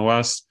favorites in the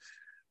West.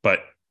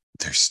 But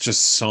there's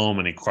just so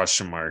many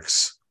question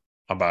marks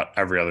about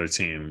every other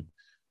team.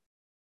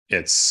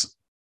 It's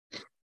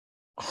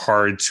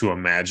hard to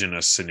imagine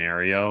a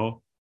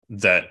scenario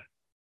that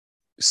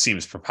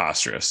seems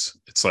preposterous.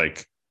 It's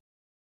like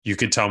you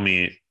could tell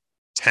me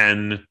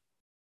 10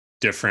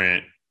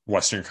 different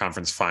Western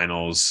Conference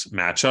Finals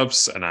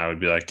matchups, and I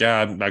would be like,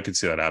 yeah, I could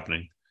see that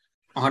happening.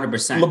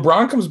 100%.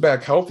 LeBron comes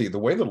back healthy. The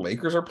way the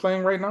Lakers are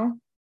playing right now,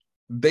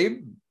 they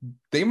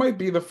might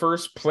be the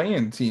first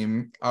play-in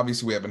team.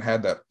 Obviously, we haven't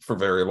had that for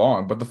very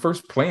long, but the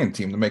first play-in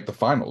team to make the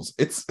finals.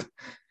 It's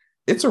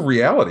a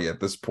reality at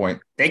this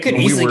point. They could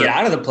easily get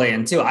out of the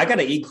play-in too. I got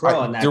to eat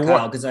crow on that,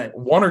 Kyle, because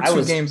 1 or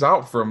 2 games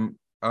out from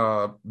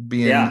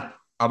being out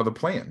of the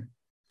play-in.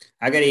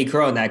 I got to eat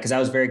crow on that because I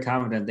was very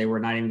confident they were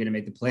not even going to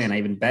make the play-in. I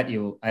even bet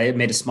you I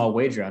made a small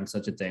wager on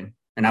such a thing,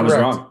 and I was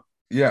wrong.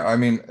 Yeah, I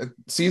mean,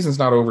 season's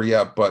not over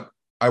yet, but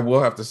I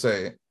will have to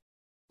say,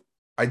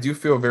 I do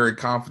feel very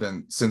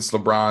confident since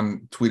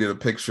LeBron tweeted a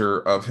picture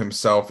of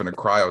himself in a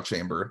cryo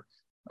chamber,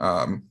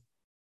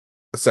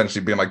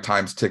 essentially being like,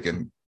 time's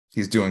ticking.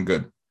 He's doing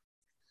good.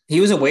 He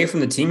was away from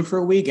the team for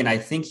a week, and I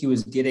think he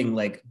was getting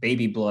like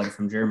baby blood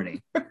from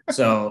Germany.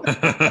 So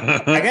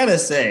I got to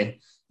say,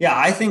 yeah,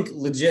 I think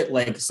legit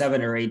like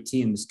 7 or 8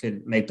 teams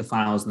could make the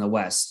finals in the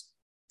West.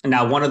 And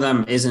now one of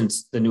them isn't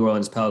the New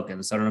Orleans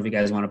Pelicans. I don't know if you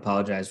guys want to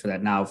apologize for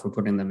that now for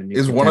putting them in.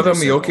 Is one of them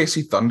the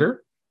OKC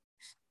Thunder?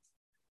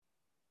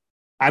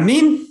 I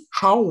mean,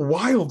 how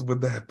wild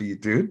would that be,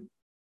 dude?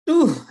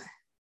 Ooh,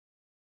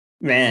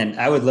 man,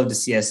 I would love to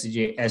see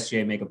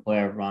SJ make a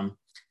playoff run.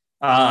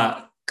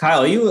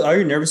 Kyle, are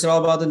you nervous at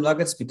all about the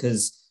Nuggets?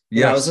 Because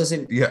I was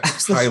listening. Yeah,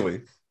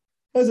 highly.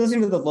 I was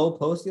listening to the Low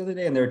Post the other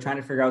day, and they were trying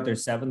to figure out their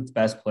seventh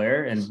best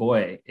player. And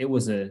boy, it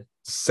was a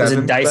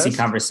dicey Best?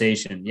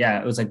 conversation. Yeah,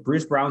 it was like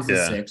Bruce Brown's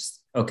the sixth.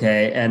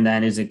 Okay, and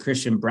then is it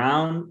Christian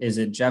Brown? Is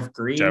it Jeff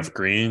Green? Jeff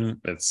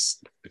Green.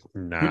 It's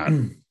not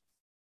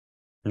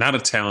a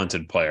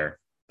talented player.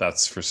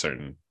 That's for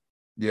certain.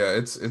 Yeah,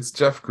 it's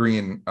Jeff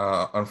Green,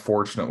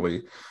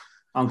 unfortunately.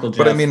 Uncle Jeff.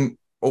 But I mean,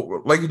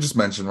 like you just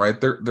mentioned, right?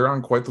 They're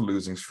on quite the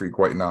losing streak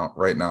right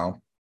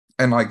now.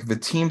 And like the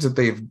teams that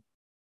they've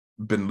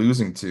been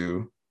losing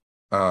to,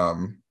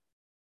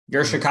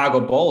 your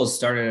Chicago Bulls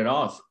started it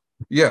off.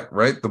 Yeah,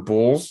 right. The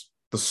Bulls,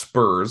 the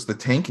Spurs, the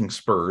tanking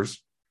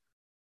Spurs,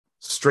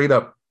 straight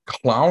up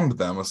clowned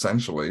them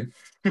essentially.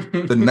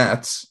 The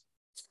Nets,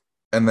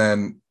 and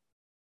then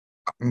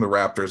the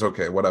Raptors.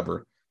 Okay,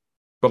 whatever.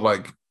 But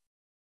like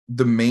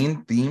the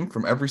main theme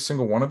from every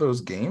single one of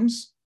those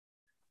games,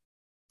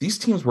 these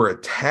teams were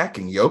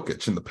attacking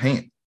Jokic in the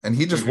paint, and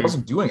he just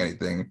wasn't doing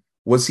anything.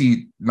 Was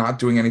he not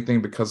doing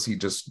anything because he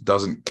just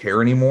doesn't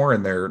care anymore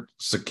and they're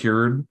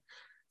secured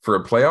for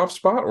a playoff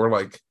spot? Or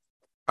like,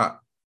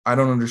 I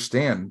don't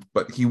understand,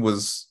 but he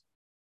was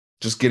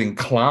just getting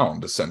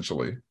clowned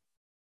essentially.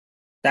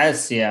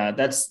 That's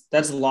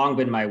long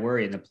been my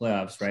worry in the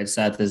playoffs, right,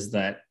 Seth, is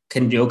that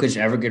can Jokic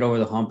ever get over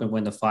the hump and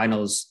win the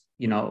finals,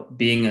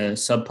 being a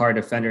subpar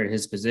defender at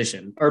his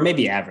position, or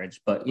maybe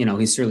average, but,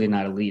 he's certainly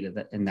not elite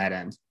in that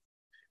end.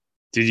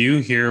 Did you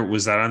hear,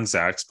 was that on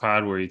Zach's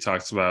pod where he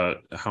talks about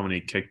how many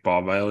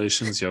kickball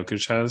violations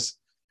Jokic has?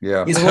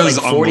 Yeah. He's like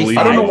 45.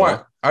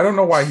 I don't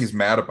know why he's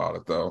mad about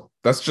it though.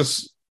 That's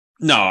just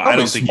I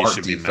don't think he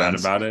should be mad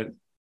defense. about it.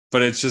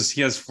 But it's just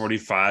he has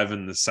 45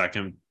 and the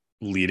second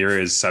leader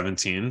is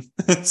 17.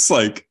 It's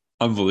like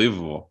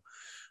unbelievable.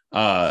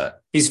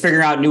 He's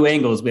figuring out new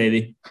angles,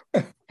 baby.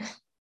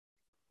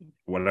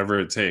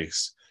 Whatever it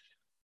takes.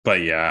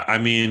 But yeah, I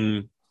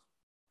mean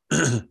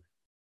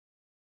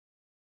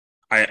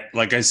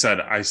like I said,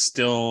 I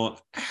still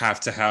have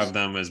to have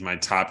them as my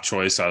top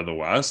choice out of the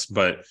West,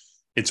 but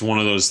it's one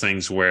of those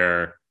things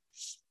where,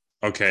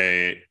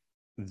 okay,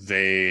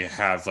 they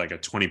have like a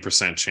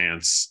 20%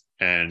 chance,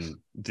 and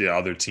the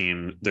other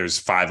team, there's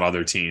 5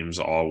 other teams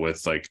all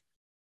with like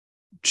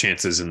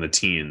chances in the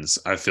teens.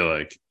 I feel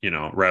like,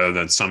 rather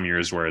than some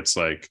years where it's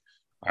like,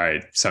 all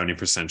right,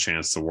 70%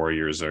 chance the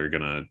Warriors are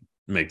going to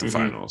make the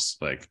finals.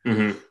 Like,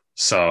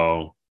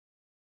 so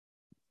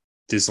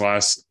this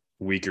last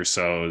week or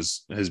so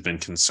has been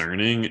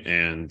concerning,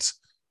 and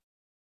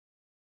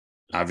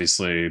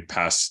obviously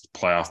past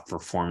playoff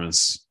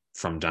performance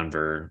from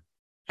Denver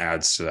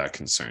adds to that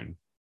concern.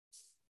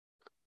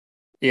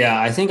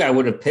 Yeah, I think I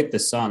would have picked the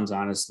Suns,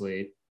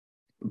 honestly,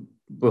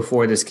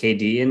 before this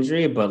KD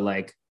injury, but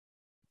like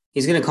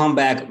he's going to come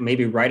back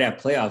maybe right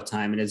at playoff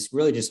time, and it's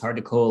really just hard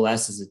to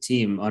coalesce as a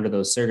team under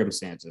those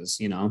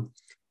circumstances,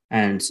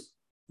 and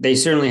they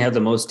certainly have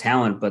the most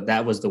talent, but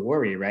that was the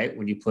worry, right?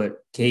 When you put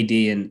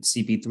KD and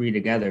CP3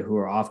 together, who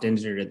are oft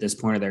injured at this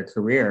point of their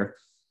career,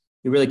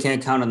 you really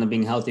can't count on them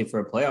being healthy for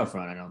a playoff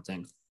run, I don't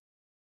think.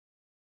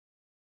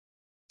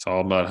 It's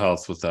all about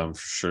health with them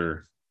for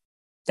sure.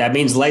 That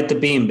means light the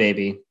beam,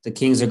 baby. The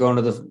Kings are going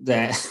to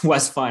the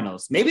West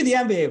Finals, maybe the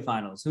NBA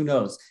Finals. Who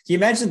knows? Can you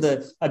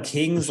imagine a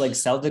Kings like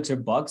Celtics or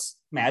Bucks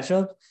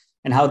matchup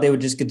and how they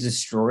would just get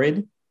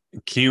destroyed?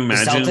 Can you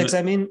imagine the Celtics?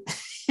 I mean,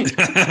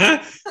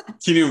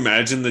 can you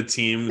imagine the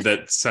team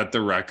that set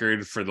the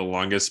record for the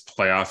longest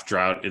playoff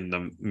drought in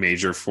the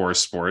major 4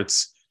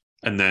 sports,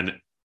 and then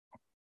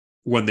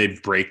when they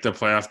break the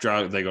playoff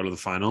drought, they go to the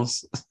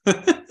finals?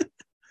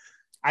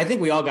 I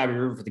think we all got to be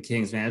rooting for the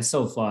Kings, man. It's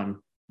so fun.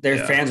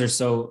 Their fans are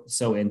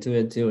so into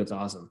it too. It's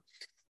awesome.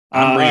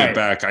 I'm bringing it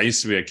back. I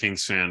used to be a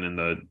Kings fan in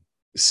the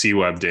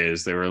C-Web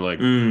days. They were like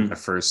my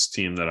first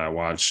team that I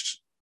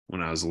watched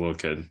when I was a little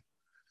kid.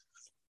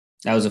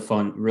 That was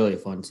really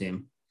fun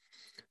team.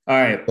 All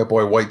right. That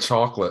boy, White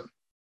Chocolate.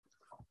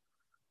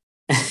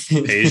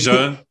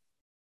 Asia,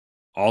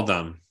 all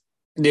done.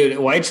 Dude,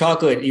 White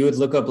Chocolate, you would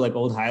look up like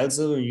old highlights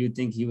of him, and you'd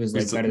think he was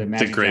like better than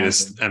Magic the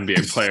greatest Johnson.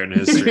 NBA player in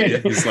history.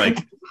 He's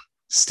like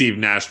Steve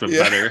Nash, but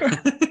better.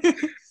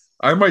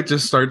 I might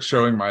just start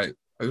showing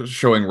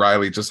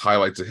Riley just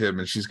highlights of him,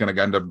 and she's going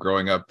to end up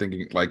growing up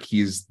thinking like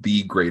he's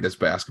the greatest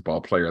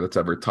basketball player that's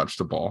ever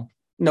touched a ball.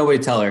 Nobody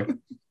tell her.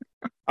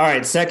 All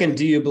right. Second,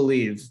 do you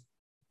believe?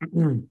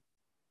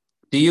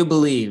 Do you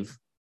believe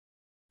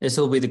this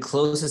will be the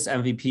closest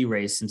MVP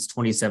race since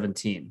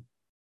 2017?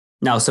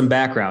 Now, some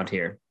background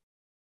here.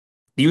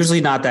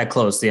 Usually not that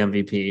close, the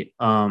MVP.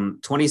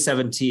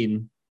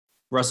 2017,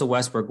 Russell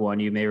Westbrook won.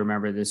 You may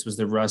remember this was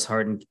the Russ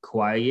Harden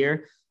Kawhi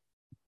year.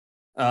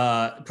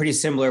 Pretty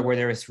similar where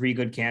there were 3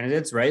 good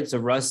candidates, right? So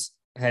Russ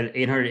had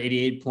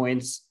 888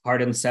 points,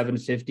 Harden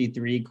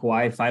 753,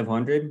 Kawhi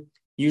 500.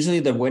 Usually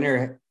the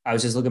winner, I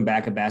was just looking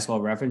back at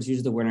Basketball Reference,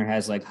 usually the winner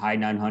has like high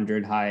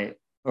 900, high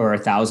or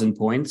 1,000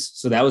 points.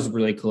 So that was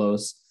really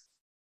close.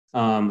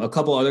 A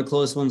couple other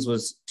close ones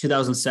was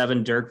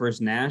 2007 Dirk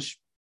versus Nash.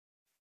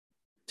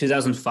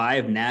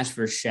 2005 Nash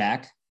versus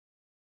Shaq.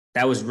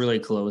 That was really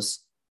close.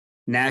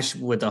 Nash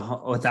with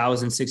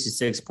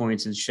 1,066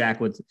 points and Shaq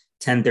with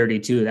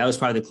 1032. That was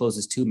probably the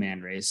closest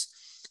two-man race.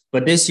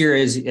 But this year,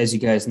 as you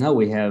guys know,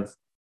 we have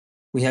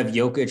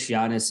Jokic,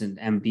 Giannis, and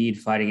Embiid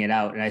fighting it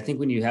out. And I think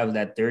when you have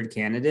that third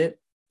candidate,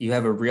 you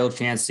have a real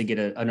chance to get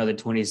another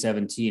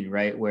 2017,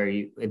 right? Where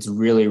it's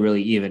really,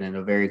 really even in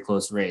a very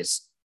close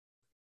race.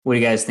 What do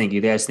you guys think?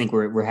 You guys think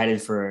we're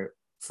headed for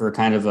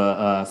kind of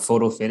a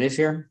photo finish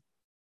here?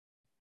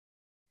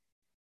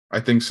 I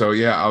think so.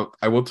 Yeah,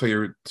 I will tell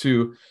you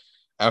too.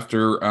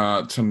 After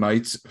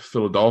tonight's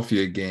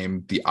Philadelphia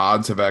game, the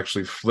odds have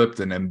actually flipped,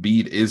 and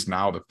Embiid is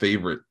now the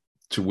favorite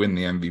to win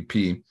the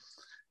MVP.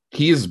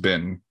 He has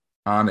been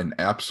on an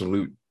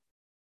absolute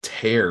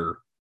tear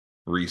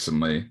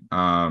recently.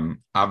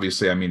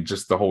 Obviously, I mean,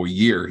 just the whole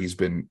year he's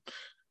been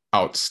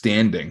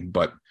outstanding,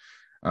 but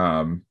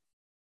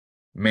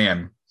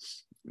man,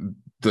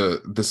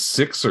 the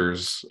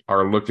Sixers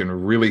are looking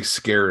really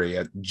scary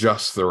at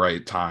just the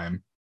right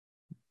time.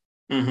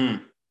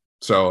 Mm-hmm.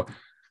 So,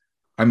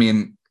 I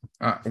mean,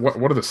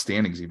 what do the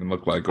standings even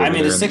look like? I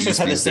mean, the Sixers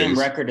have the same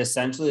record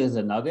essentially as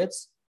the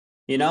Nuggets,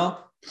 you know?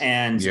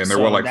 And yeah, and they're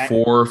like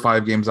 4 or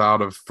 5 games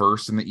out of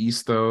first in the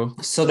East, though.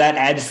 So that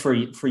edge for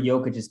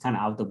Jokic is kind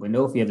of out the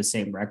window if you have the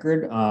same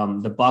record.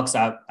 The Bucks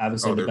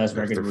obviously have the best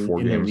record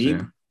in the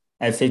league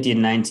at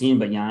 50-19,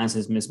 but Giannis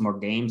has missed more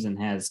games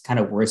and has kind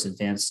of worse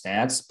advanced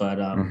stats. But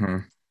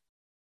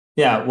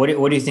yeah, what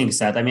do you think,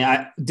 Seth? I mean,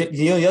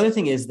 the other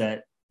thing is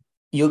that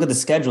you look at the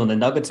schedule, and the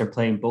Nuggets are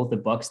playing both the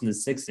Bucks and the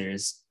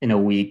Sixers in a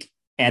week,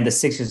 and the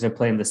Sixers are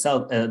playing the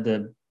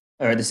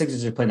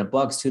Sixers are playing the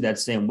Bucks too that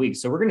same week.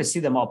 So we're going to see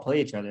them all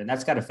play each other, and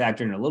that's got to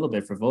factor in a little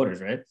bit for voters,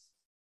 right?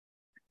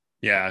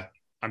 Yeah,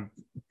 I'm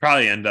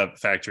probably end up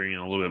factoring in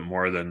a little bit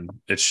more than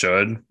it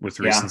should with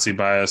recency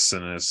bias,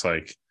 and it's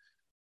like,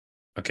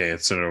 okay,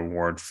 it's an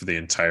award for the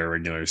entire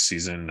regular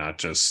season, not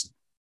just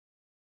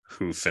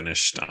who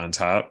finished on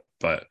top.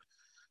 But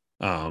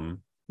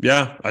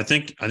yeah, I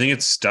think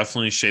it's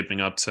definitely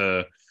shaping up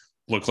to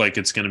look like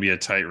it's going to be a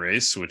tight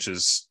race, which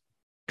is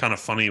kind of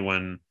funny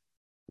when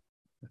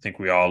I think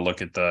we all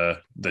look at the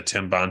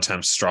Tim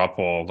Bontemps straw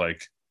poll.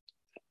 Like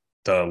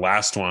the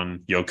last one,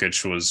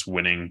 Jokic was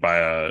winning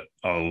by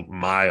a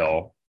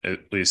mile, at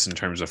least in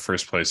terms of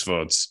first place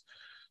votes.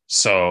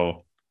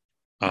 So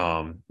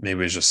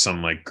maybe it's just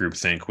some like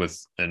groupthink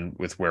with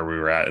where we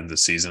were at in the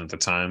season at the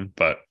time.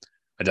 But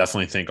I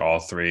definitely think all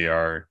three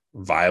are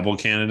viable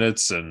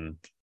candidates, and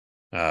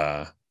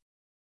can't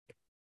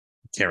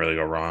really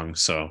go wrong.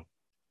 So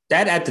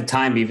that at the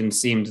time even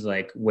seemed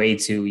like way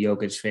too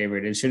Jokic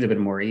favorite. It should have been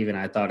more even,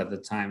 I thought, at the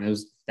time.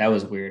 That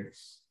was weird.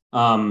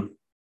 Gun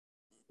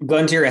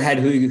to your head,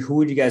 who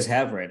would you guys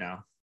have right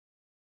now?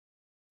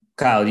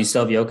 Kyle, do you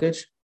still have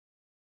Jokic?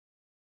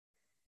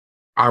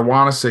 I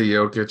want to say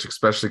Jokic,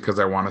 especially because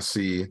I want to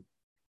see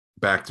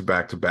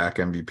back-to-back-to-back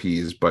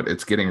MVPs, but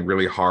it's getting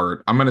really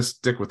hard. I'm going to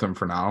stick with him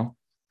for now.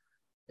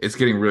 It's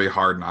getting really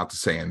hard not to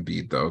say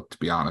Embiid, though, to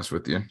be honest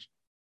with you.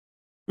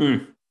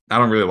 I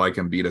don't really like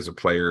Embiid as a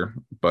player,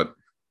 but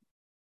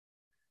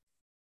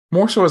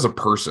more so as a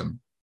person.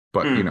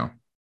 But, you know.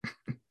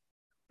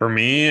 For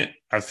me,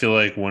 I feel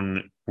like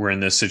when we're in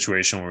this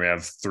situation where we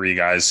have three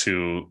guys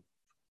who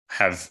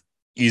have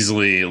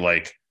easily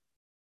like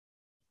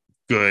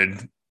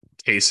good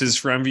cases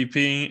for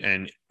MVP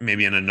and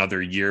maybe in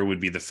another year would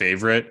be the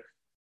favorite,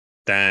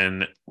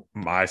 then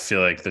I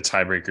feel like the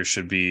tiebreaker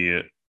should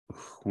be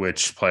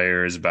which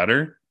player is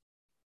better.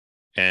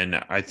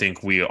 And I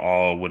think we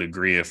all would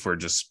agree if we're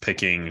just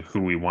picking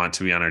who we want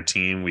to be on our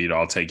team, we'd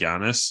all take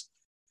Giannis.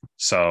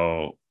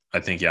 So I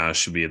think Giannis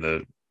should be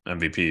the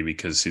MVP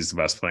because he's the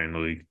best player in the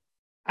league.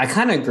 I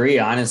kind of agree,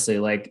 honestly.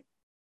 Like,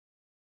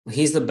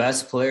 he's the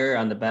best player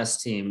on the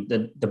best team.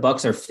 The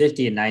Bucks are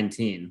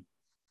 50-19.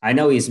 I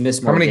know he's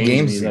missed more. How many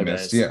games he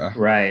missed? Yeah.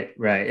 Right.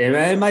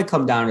 It might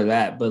come down to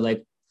that, but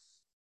like,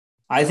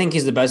 I think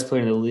he's the best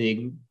player in the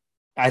league.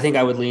 I think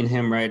I would lean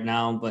him right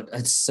now, but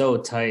it's so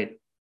tight.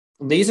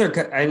 These are,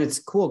 and it's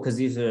cool because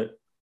these are,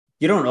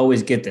 you don't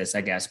always get this,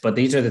 I guess, but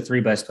these are the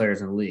three best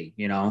players in the league,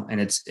 you know,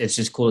 and it's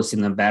just cool to see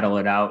them battle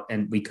it out,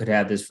 and we could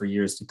have this for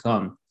years to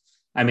come.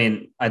 I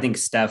mean, I think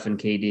Steph and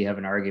KD have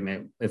an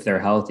argument if they're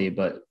healthy,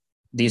 but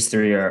these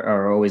three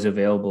are always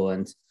available,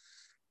 and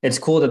it's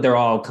cool that they're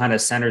all kind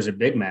of centers or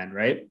big men,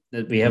 right?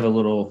 That we have a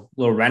little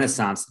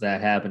renaissance of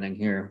that happening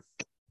here.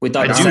 We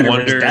thought the center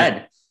was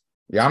dead.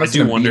 Yeah,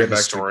 honestly, I do wonder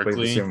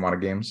historically the same amount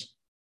of games.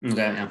 Okay,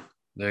 yeah.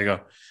 There you go.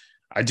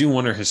 I do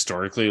wonder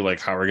historically, like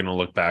how we're going to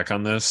look back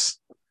on this.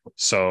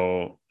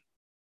 So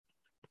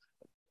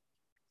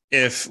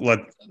if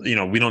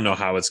we don't know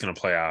how it's going to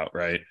play out,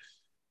 right?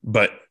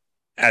 But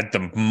at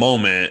the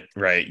moment,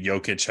 right,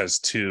 Jokic has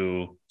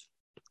 2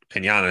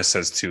 and Giannis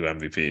has 2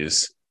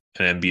 MVPs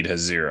and Embiid has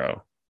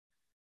 0.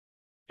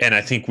 And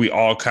I think we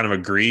all kind of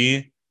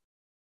agree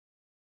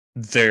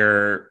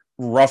they're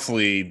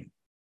roughly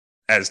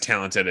as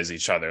talented as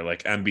each other.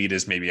 Like Embiid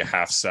is maybe a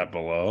half step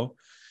below.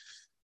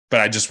 But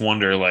I just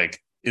wonder,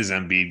 like, is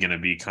Embiid going to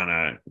be kind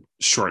of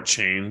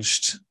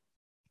shortchanged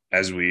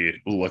as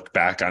we look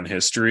back on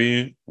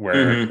history,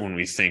 where when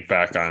we think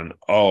back on,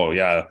 oh,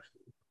 yeah,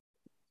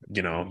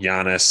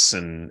 Giannis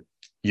and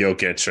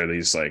Jokic are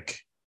these like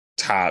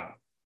top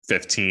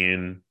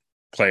 15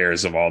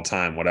 players of all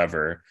time,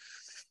 whatever.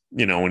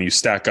 When you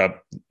stack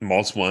up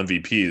multiple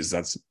MVPs,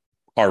 that's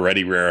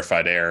already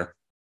rarefied air.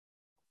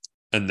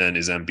 And then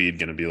is Embiid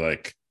going to be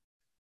like,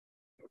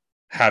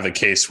 have a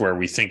case where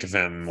we think of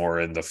him more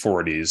in the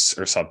 40s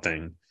or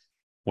something,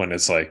 when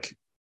it's like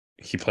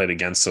he played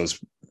against those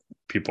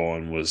people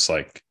and was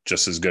like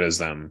just as good as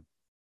them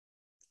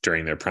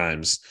during their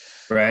primes.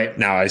 Right.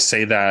 Now I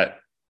say that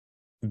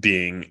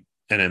being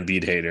an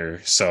Embiid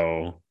hater,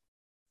 so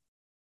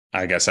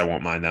I guess I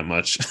won't mind that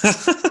much.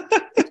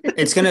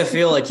 It's going to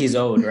feel like he's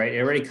owed, right? It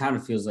already kind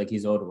of feels like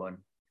he's owed one.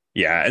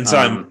 Yeah. And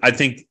so I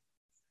think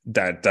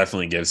that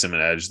definitely gives him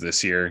an edge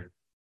this year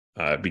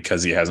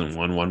because he hasn't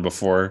won one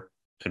before,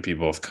 and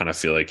people kind of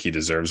feel like he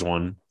deserves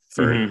one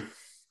for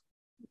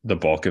the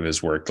bulk of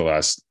his work the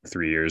last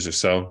 3 years or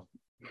so.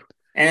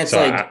 And it's so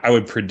like I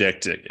would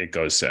predict it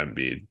goes to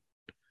Embiid.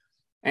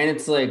 And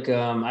it's like,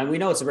 we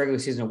know it's a regular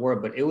season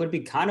award, but it would be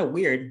kind of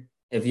weird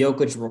if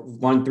Jokic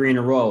won 3 in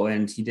a row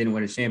and he didn't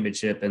win a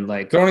championship. And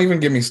like, don't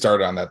even get me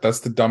started on that. That's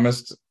the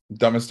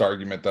dumbest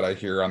argument that I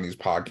hear on these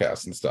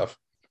podcasts and stuff.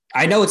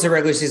 I know it's a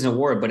regular season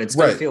award, but it's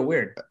going to feel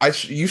weird.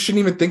 You shouldn't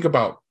even think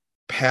about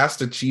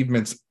past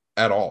achievements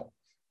at all.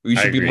 We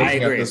should be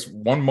looking at this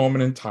one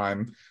moment in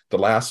time, the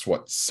last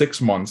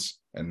 6 months,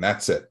 and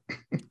that's it.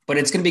 But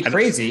it's going to be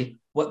crazy.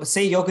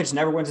 Say Jokic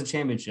never wins a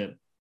championship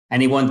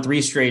and he won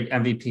 3 straight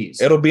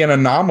MVPs. It'll be an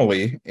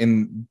anomaly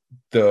in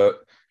the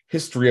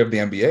history of the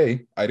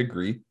NBA. I'd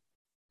agree,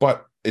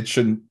 but it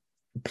shouldn't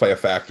play a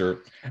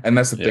factor. And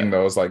that's the thing,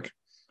 though, is like,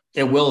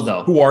 it will,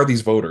 though. Who are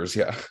these voters?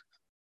 Yeah.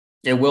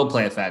 It will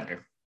play a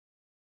factor.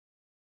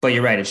 But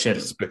you're right, it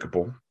shouldn't.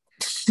 Despicable.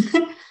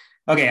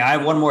 Okay, I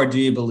have one more. Do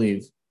you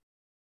believe?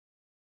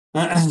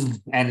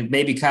 And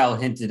maybe Kyle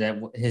hinted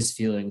at his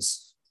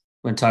feelings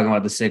when talking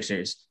about the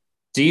Sixers.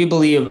 Do you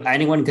believe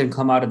anyone can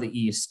come out of the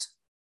East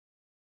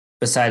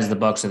besides the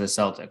Bucks or the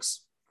Celtics?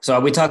 So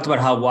we talked about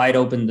how wide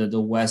open the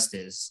West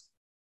is.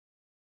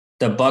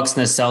 The Bucks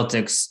and the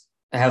Celtics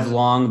have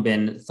long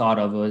been thought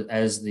of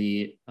as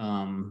the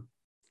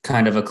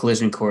kind of a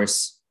collision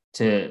course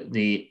to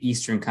the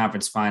Eastern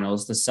Conference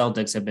Finals. The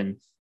Celtics have been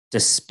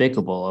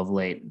despicable of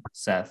late,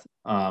 Seth.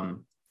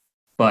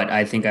 But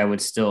I think I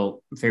would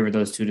still favor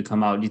those two to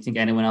come out. Do you think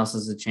anyone else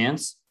has a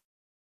chance?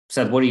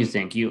 Seth, what do you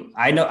think?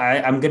 I'm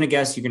going to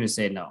guess you're going to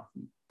say no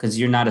because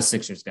you're not a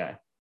Sixers guy.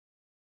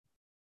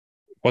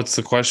 What's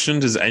the question?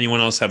 Does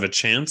anyone else have a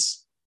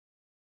chance?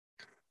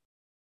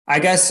 I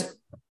guess,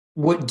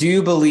 do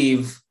you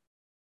believe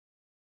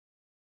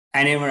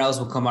anyone else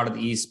will come out of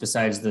the East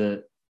besides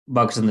the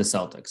Bucks and the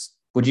Celtics?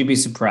 Would you be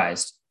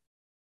surprised?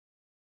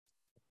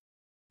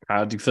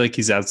 Do you feel like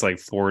he's asked like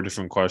 4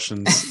 different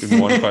questions in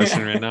one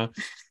question right now?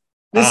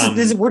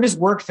 We're just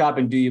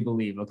workshopping. Do you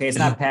believe? Okay, it's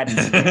not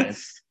patented.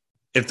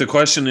 If the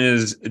question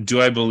is,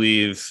 do I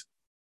believe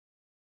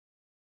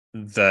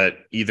that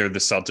either the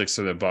Celtics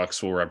or the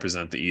Bucks will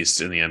represent the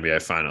East in the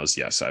NBA Finals?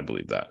 Yes, I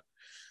believe that.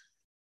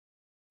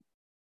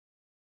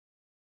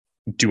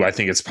 Do I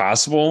think it's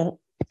possible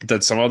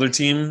that some other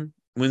team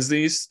wins the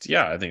East?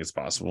 Yeah, I think it's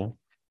possible.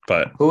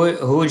 But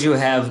who would you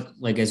have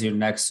like as your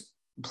next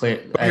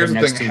player? Here's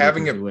the thing: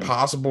 having it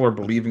possible or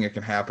believing it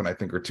can happen, I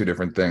think, are two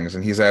different things.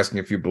 And he's asking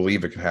if you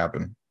believe it can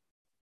happen.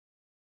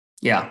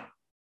 Yeah.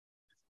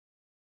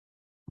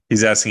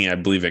 He's asking, I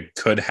believe it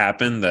could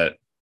happen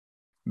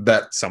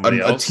that somebody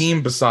else, a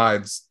team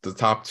besides the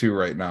top 2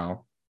 right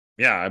now.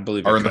 Yeah, I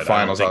believe are in the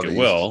finals. I don't think it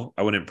will.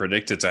 I wouldn't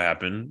predict it to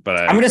happen, but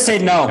I'm going to say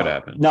no.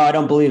 No, I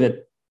don't believe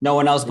it. No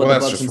one else but the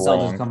Bucks and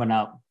Celtics coming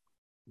out.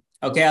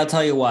 Okay, I'll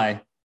tell you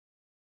why.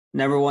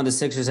 Number one, the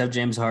Sixers have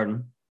James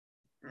Harden.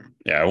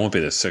 Yeah, it won't be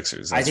the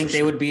Sixers. I think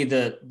they would be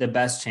the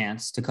best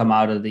chance to come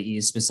out of the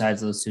East besides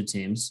those 2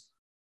 teams.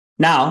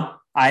 Now,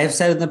 I have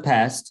said in the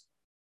past,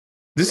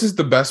 this is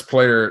the best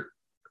player.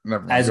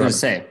 I was going to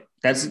say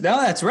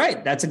that's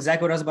right. That's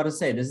exactly what I was about to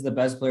say. This is the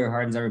best player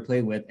Harden's ever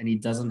played with, and he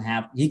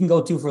can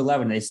go 2 for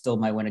 11. They still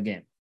might win a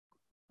game,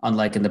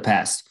 unlike in the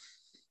past.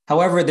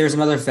 However, there's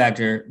another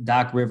factor,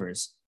 Doc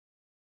Rivers,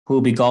 who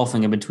will be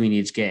golfing in between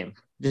each game.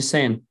 Just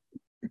saying.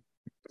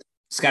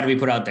 It's got to be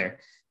put out there.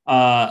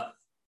 Now,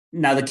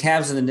 the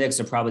Cavs and the Knicks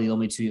are probably the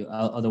only 2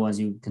 other ones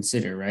you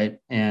consider, right?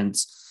 And,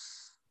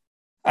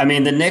 I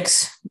mean, the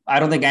Knicks, I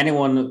don't think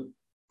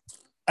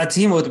a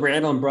team with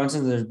Randall and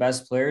Brunson as their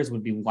best players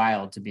would be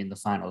wild to be in the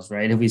finals,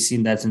 right? Have we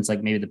seen that since,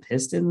 like, maybe the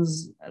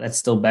Pistons? That's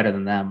still better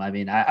than them. I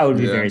mean, I would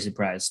be very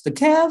surprised. The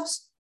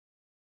Cavs?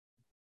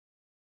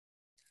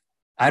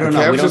 I don't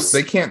know.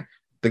 The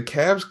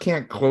Cavs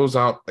can't close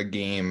out a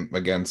game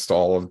against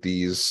all of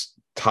these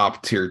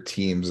top-tier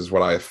teams is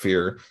what I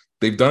fear.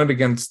 They've done it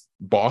against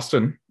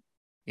Boston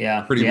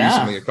pretty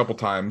recently a couple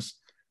times,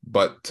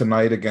 but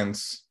tonight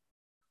against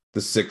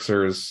the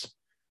Sixers,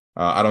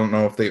 I don't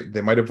know if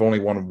they might have only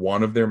won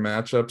one of their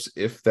matchups,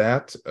 if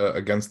that,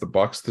 against the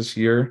Bucks this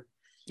year.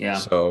 Yeah.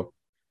 So,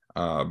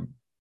 I'm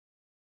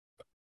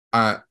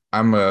a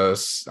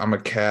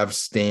Cavs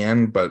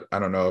stan, but I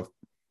don't know if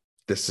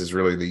this is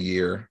really the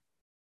year.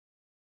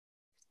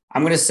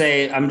 I'm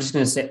just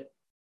gonna say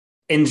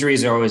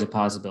injuries are always a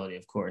possibility,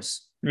 of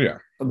course. Yeah.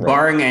 Right.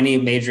 Barring any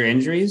major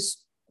injuries,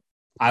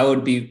 I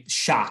would be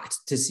shocked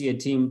to see a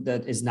team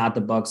that is not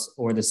the Bucks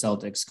or the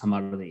Celtics come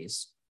out of the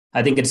East.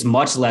 I think it's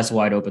much less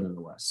wide open than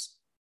the West.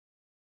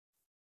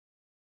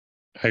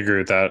 I agree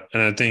with that.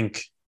 And I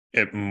think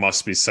it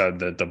must be said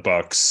that the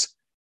Bucks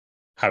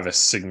have a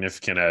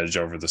significant edge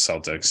over the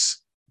Celtics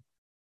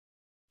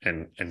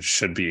and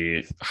should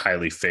be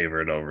highly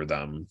favored over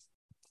them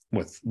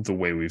with the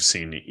way we've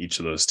seen each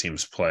of those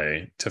teams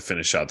play to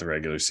finish out the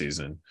regular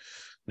season.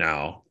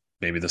 Now,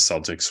 maybe the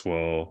Celtics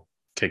will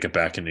kick it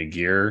back into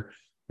gear.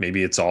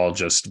 Maybe it's all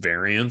just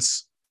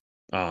variance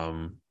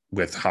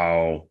with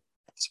how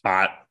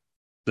hot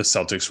the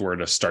Celtics were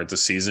to start the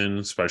season,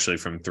 especially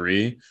from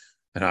three,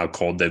 and how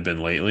cold they've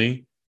been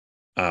lately.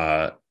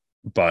 But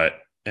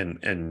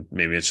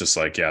maybe it's just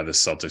like, yeah,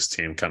 this Celtics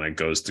team kind of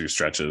goes through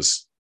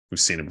stretches. We've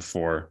seen it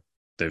before.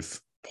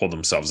 They've pulled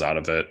themselves out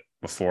of it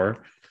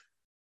before.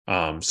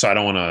 So I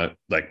don't want to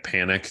like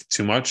panic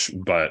too much,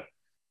 but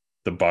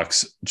the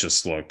Bucks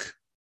just look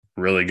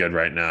really good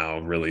right now,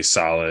 really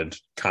solid,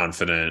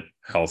 confident,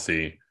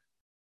 healthy,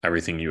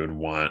 everything you would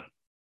want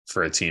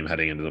for a team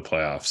heading into the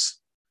playoffs.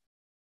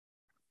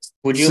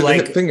 Would you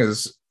The thing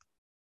is,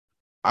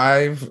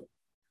 I've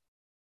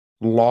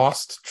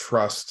lost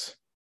trust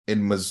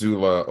in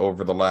Mazzulla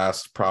over the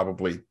last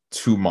probably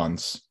 2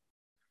 months.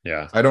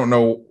 Yeah. I don't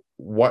know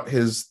what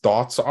his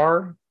thoughts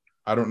are.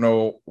 I don't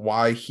know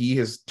why he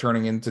is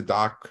turning into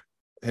Doc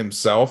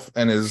himself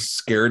and is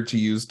scared to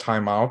use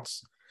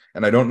timeouts.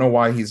 And I don't know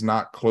why he's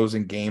not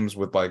closing games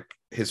with like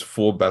his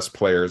full best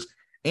players.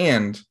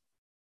 And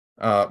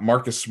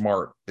Marcus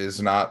Smart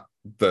is not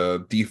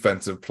the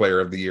defensive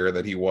player of the year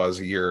that he was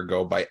a year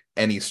ago by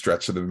any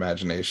stretch of the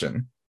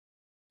imagination.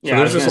 So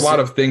there's just a lot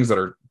of things that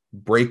are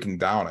breaking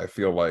down, I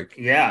feel like,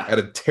 at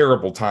a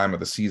terrible time of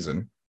the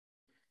season.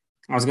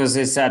 I was going to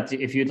say, Seth,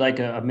 if you'd like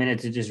a minute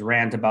to just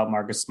rant about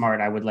Marcus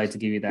Smart, I would like to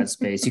give you that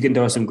space. You can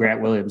throw some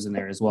Grant Williams in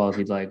there as well if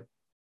you'd like.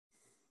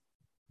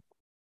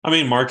 I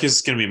mean, Marcus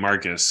is going to be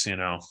Marcus, you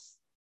know.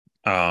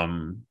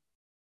 And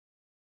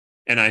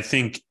I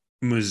think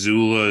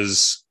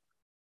Mazzulla's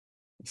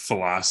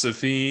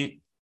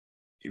philosophy,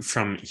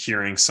 from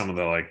hearing some of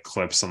the like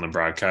clips on the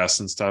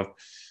broadcast and stuff,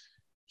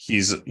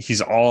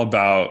 he's all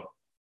about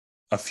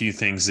a few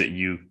things that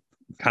you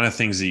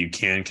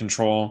can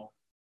control,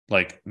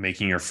 like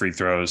making your free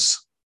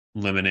throws,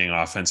 limiting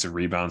offensive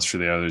rebounds for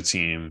the other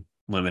team,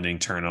 limiting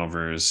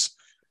turnovers.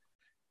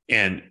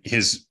 And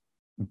his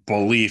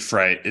belief,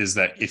 right, is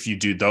that if you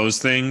do those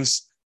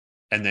things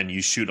and then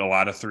you shoot a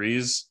lot of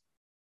threes,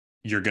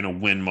 you're going to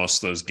win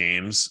most of those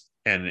games.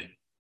 And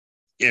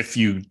if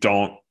you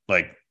don't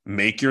like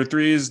make your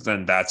threes,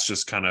 then that's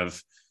just kind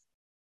of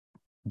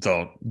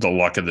the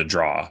luck of the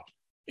draw.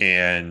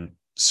 And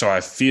so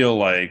I feel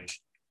like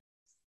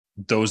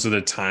those are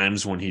the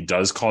times when he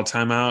does call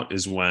timeout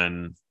is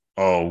when,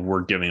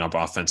 we're giving up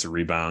offensive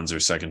rebounds or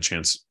second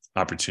chance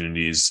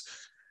opportunities,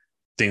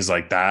 things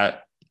like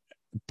that.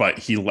 But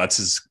he lets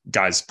his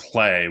guys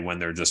play when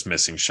they're just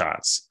missing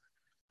shots.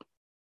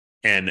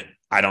 And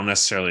I don't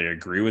necessarily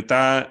agree with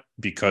that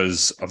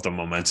because of the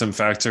momentum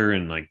factor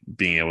and like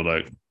being able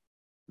to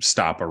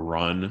stop a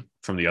run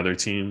from the other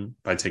team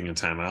by taking a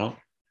timeout.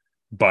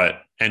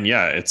 And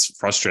it's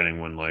frustrating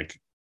when like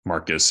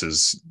Marcus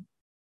is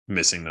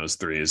missing those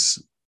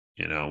threes,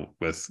 you know,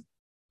 with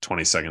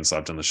 20 seconds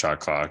left on the shot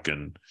clock.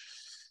 And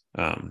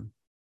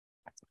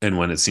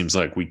when it seems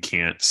like we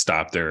can't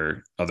stop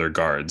their other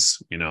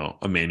guards, you know,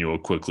 Emmanuel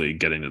quickly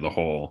getting to the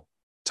hole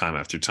time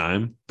after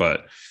time.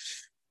 But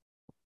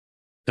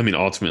I mean,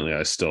 ultimately,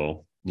 I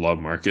still love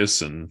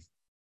Marcus and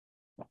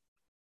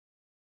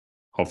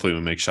hopefully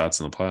we make shots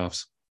in the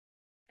playoffs.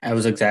 That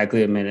was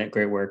exactly a minute.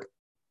 Great work.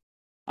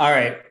 All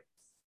right.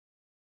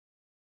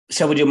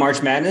 Shall we do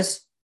March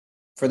Madness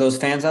for those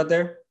fans out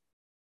there?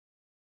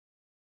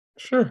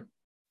 Sure.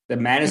 The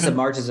madness of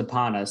March is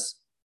upon us.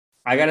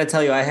 I got to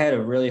tell you, I had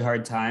a really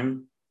hard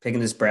time picking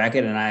this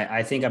bracket, and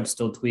I think I'm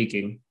still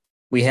tweaking.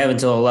 We have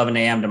until 11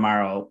 a.m.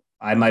 tomorrow.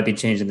 I might be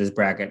changing this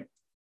bracket.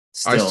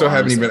 I still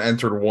haven't even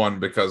entered one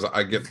because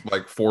I get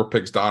like 4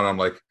 picks down. I'm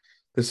like,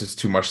 this is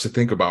too much to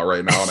think about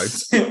right now.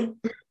 And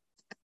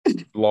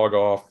I log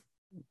off.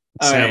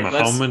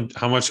 Sam,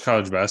 how much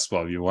college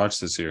basketball have you watched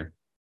this year?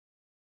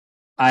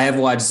 I have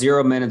watched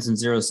 0 minutes and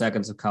 0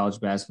 seconds of college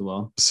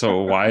basketball.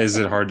 So why is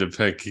it hard to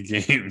pick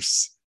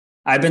games?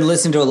 I've been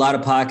listening to a lot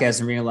of podcasts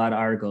and reading a lot of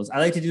articles. I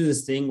like to do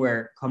this thing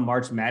where come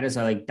March Madness,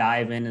 I like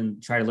dive in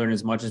and try to learn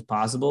as much as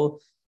possible,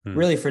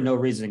 really for no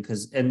reason.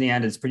 Because in the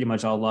end, it's pretty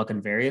much all luck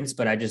and variance,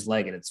 but I just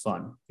like it. It's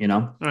fun, you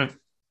know? All right.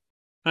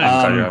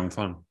 I'm glad you're having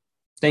fun.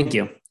 Thank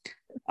you.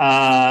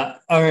 All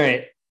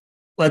right.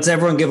 Let's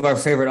everyone give our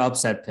favorite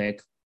upset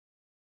pick.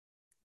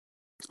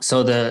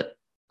 So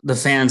the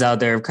fans out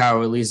there, if Kyle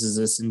releases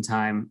this in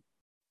time,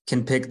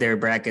 can pick their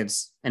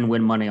brackets and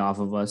win money off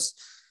of us.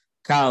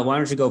 Kyle, why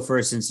don't you go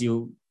first since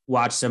you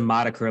watch some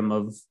modicum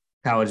of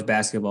college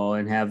basketball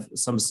and have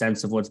some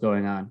sense of what's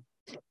going on?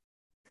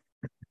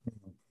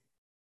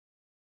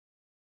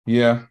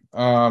 Yeah.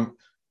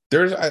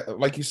 There's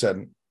like you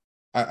said,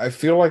 I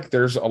feel like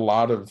there's a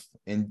lot of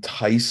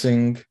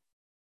enticing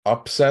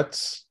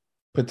upsets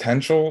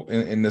potential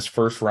in this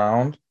first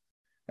round.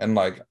 And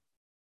like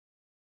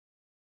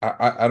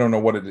I don't know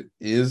what it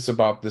is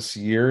about this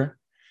year.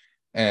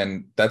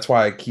 And that's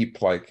why I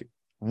keep like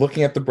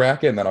looking at the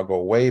bracket and then I'll go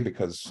away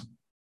because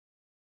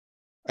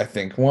I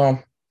think,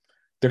 well,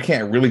 there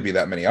can't really be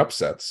that many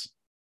upsets.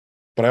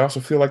 But I also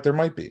feel like there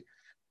might be.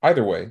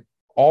 Either way,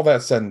 all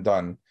that said and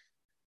done,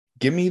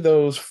 give me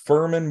those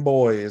Furman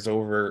boys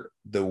over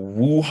the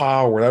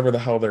Woo-Ha, whatever the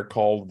hell they're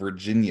called,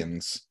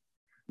 Virginians.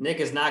 Nick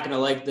is not going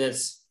to like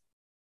this.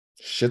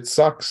 Shit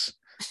sucks.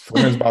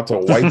 Furman's about to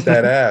wipe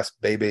that ass,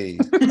 baby.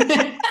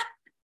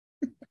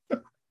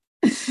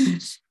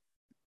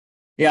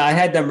 Yeah, I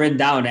had them written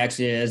down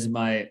actually as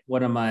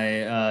one of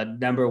my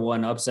number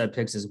one upset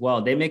picks as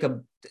well.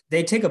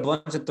 They take a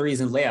bunch of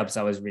threes and layups.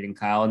 I was reading,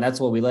 Kyle, and that's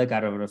what we like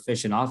out of an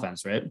efficient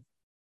offense, right?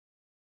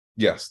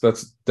 Yes,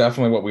 that's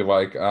definitely what we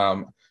like.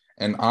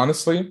 And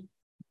honestly,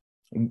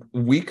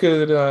 we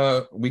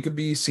could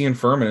be seeing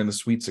Furman in the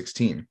Sweet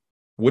 16.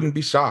 Wouldn't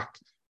be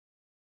shocked.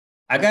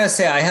 I gotta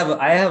say, I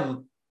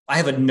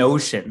have a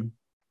notion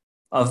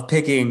of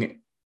picking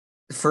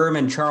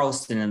Furman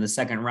Charleston in the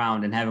second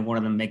round and having one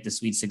of them make the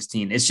Sweet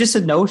 16. It's just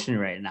a notion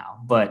right now,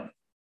 but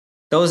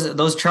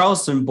those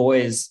Charleston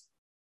boys,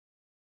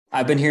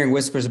 I've been hearing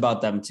whispers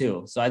about them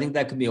too. So I think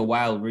that could be a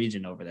wild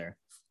region over there.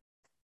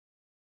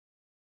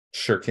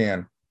 Sure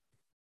can.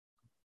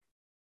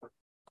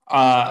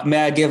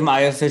 May I give my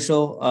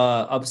official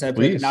upset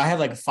pick? Please. Now I have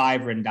like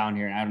 5 written down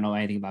here, and I don't know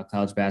anything about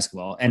college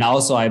basketball. And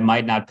also, I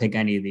might not pick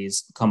any of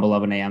these come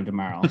 11 a.m.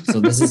 tomorrow. So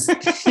this is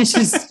it's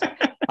just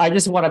I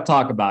just want to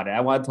talk about it. I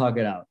want to talk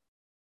it out.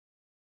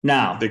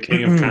 Now, The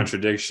king of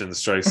contradiction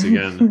strikes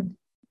again.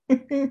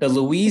 the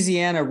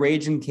Louisiana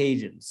Raging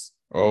Cajuns.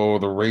 Oh,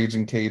 the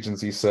Raging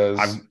Cajuns, he says.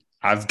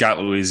 I've got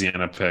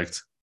Louisiana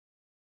picked.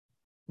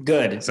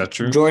 Good. Is that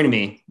true? Join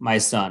me, my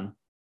son.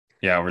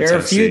 Yeah, there are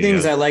a few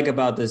things I like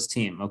about this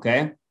team.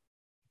 Okay.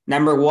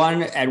 Number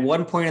one, at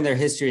one point in their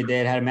history,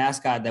 they had a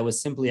mascot that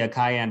was simply a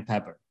cayenne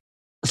pepper.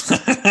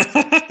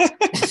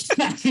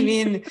 I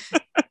mean,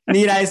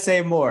 need I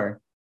say more?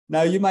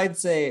 Now, you might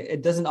say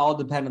it doesn't all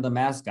depend on the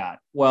mascot.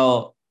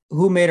 Well,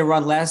 who made a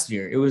run last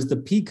year? It was the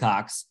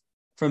Peacocks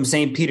from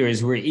St. Peter's,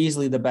 who were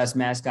easily the best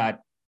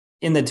mascot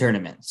in the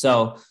tournament.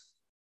 So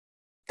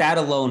that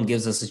alone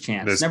gives us a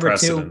chance. There's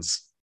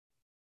precedence.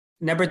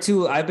 Number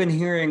two, I've been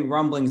hearing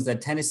rumblings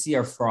that Tennessee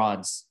are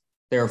frauds.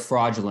 They're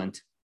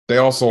fraudulent. They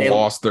also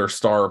lost their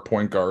star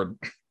point guard.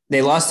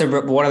 They lost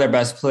one of their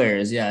best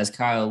players, yeah, as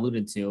Kyle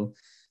alluded to.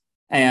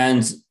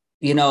 And,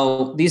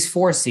 these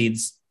 4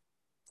 seeds,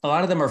 a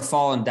lot of them are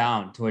falling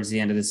down towards the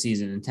end of the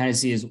season. And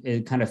Tennessee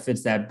it kind of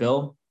fits that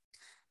bill.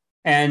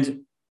 And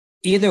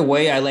either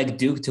way, I like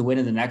Duke to win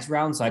in the next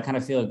round. So I kind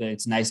of feel like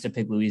it's nice to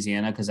pick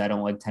Louisiana because I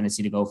don't like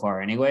Tennessee to go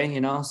far anyway,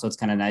 So it's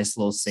kind of nice,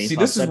 little safe. See,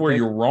 this is where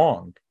you're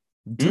wrong.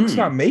 Duke's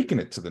not making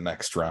it to the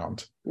next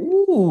round.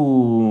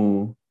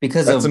 Ooh,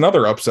 because that's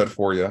another upset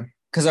for you.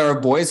 Because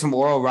our boys from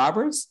Oral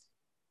Roberts?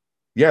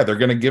 Yeah, they're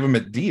going to give them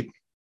it deep.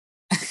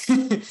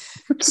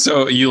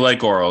 So you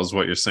like Oral is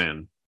what you're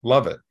saying.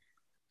 Love it.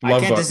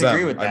 Love I can't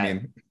disagree with that. I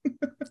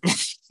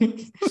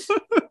mean,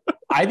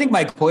 I think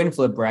my coin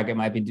flip bracket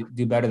might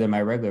do better than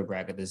my regular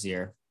bracket this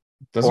year.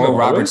 Oral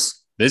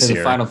Roberts this year,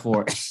 the Final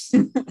Four.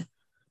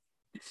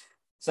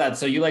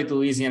 So you like the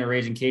Louisiana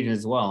Raging Cajun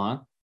as well, huh?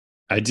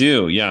 I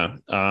do, yeah.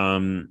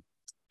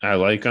 I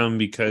like them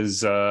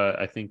because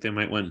I think they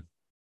might win.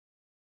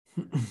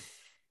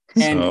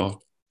 And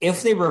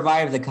if they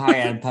revive the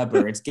cayenne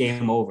pepper, it's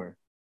game over.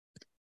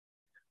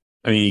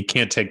 I mean, you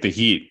can't take the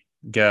heat.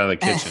 Get out of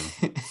the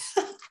kitchen.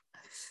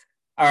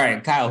 All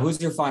right, Kyle,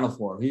 who's your Final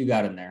Four? Who you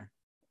got in there?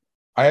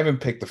 I haven't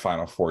picked the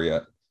Final Four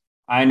yet.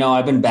 I know.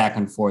 I've been back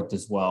and forth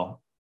as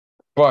well.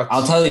 But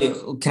I'll tell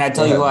you. Can I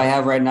tell you who I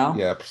have right now?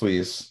 Yeah,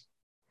 please.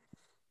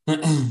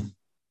 I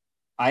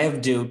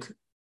have Duke.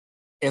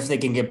 If they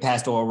can get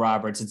past Oral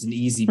Roberts, it's an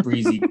easy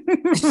breezy.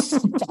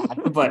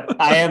 But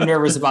I am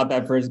nervous about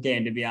that first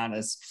game, to be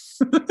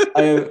honest.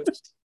 I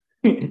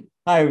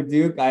have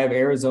Duke. I have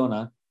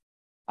Arizona.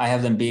 I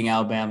have them being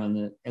Alabama in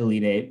the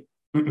Elite Eight.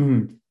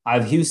 I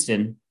have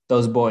Houston,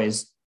 those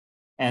boys.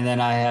 And then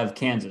I have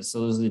Kansas.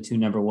 So those are the 2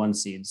 number 1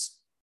 seeds.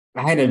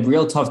 I had a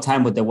real tough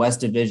time with the West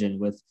Division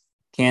with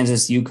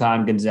Kansas,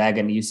 UConn,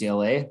 Gonzaga, and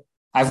UCLA.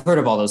 I've heard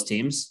of all those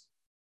teams.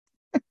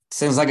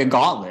 Seems like a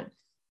gauntlet.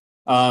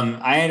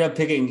 I ended up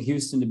picking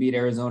Houston to beat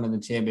Arizona in the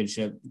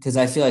championship because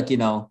I feel like,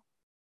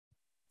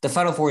 the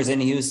Final Four is in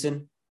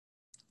Houston.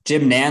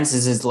 Jim Nance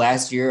is his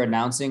last year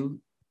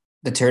announcing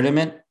the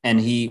tournament, and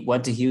he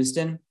went to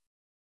Houston.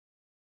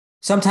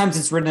 Sometimes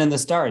it's written in the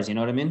stars, you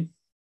know what I mean?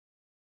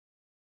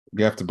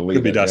 You have to believe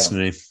Could be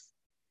destiny. Yeah.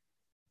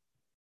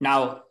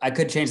 Now, I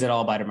could change that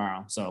all by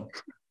tomorrow, so.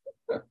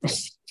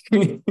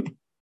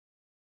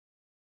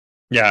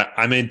 Yeah,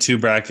 I made 2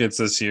 brackets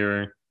this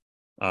year.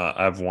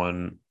 I have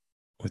one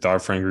with our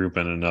friend group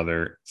and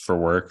another for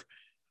work.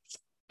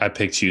 I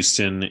picked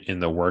Houston in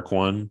the work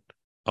one.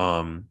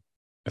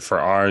 For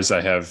ours,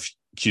 I have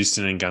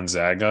Houston and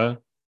Gonzaga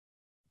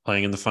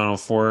playing in the Final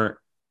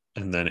Four,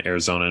 and then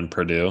Arizona and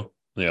Purdue on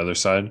the other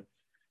side.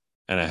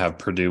 And I have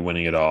Purdue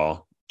winning it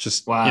all.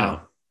 Just,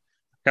 Wow.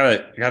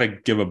 gotta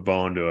give a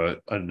bone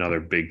to another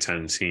Big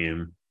Ten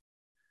team.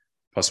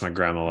 Plus, my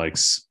grandma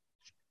likes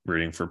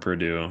rooting for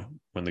Purdue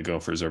when the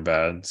Gophers are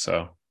bad.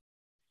 So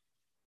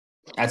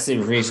That's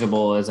as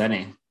reasonable as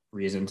any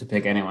reason to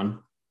pick anyone.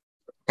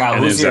 Kyle,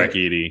 and who's then your... Zach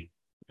Edey,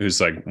 who's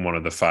like one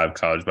of the 5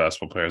 college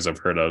basketball players I've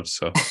heard of.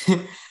 So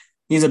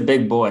He's a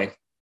big boy.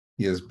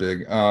 He is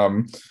big.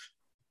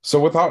 So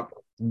without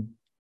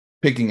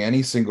picking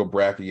any single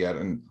bracket yet,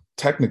 and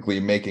technically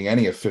making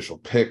any official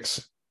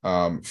picks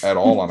at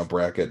all on a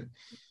bracket,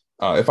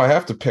 if I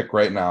have to pick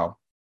right now,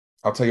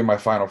 I'll tell you my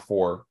Final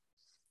Four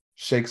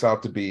shakes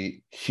out to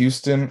be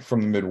Houston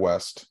from the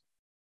Midwest,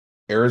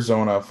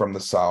 Arizona from the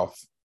South,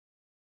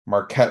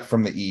 Marquette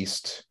from the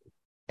East,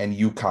 and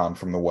UConn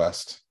from the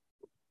West.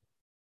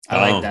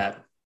 I like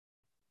that.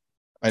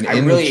 And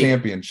the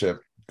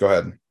championship, go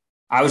ahead.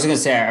 I was going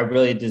to say, I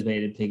really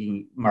debated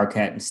picking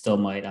Marquette and still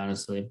might,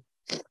 honestly.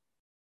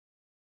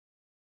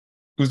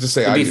 Who's to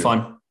say? It'd be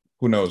fun.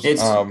 Who knows?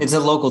 It's a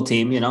local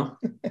team, you know?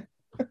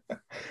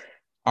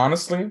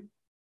 Honestly,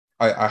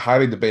 I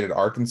highly debated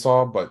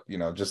Arkansas, but,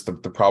 just the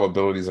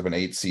probabilities of an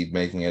 8 seed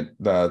making it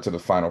to the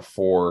Final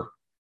Four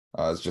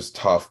is just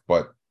tough.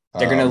 But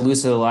they're going to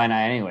lose to the Illini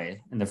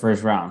anyway in the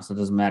first round, so it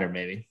doesn't matter,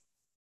 maybe.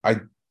 I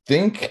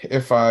think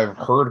if I've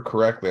heard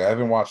correctly, I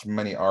haven't watched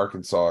many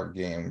Arkansas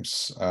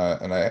games,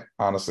 and I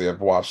honestly have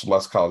watched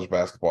less college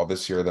basketball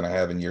this year than I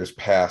have in years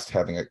past,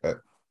 having a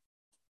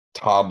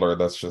toddler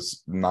that's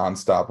just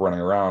nonstop running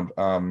around.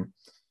 I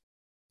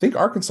think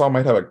Arkansas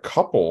might have a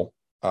couple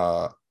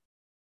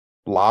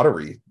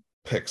lottery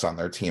picks on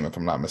their team, if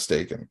I'm not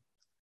mistaken.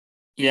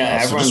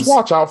 Yeah, so just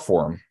watch out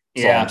for them.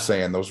 That's all I'm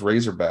saying. Those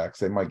Razorbacks,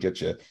 they might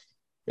get you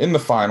in the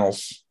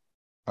finals.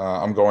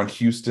 I'm going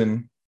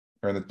Houston.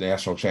 Or in the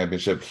national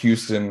championship,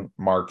 Houston,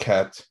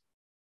 Marquette.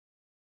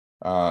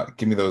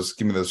 Give me those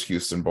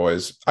Houston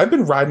boys. I've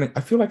been riding.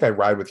 I feel like I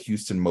ride with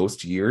Houston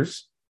most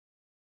years.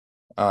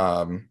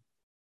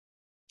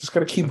 Just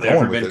gotta keep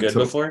going. They've been good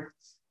before.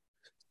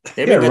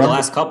 They've been good the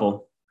last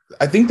couple.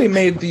 I think they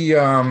made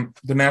the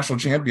national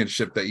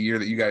championship that year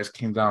that you guys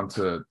came down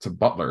to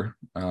Butler.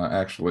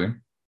 Actually,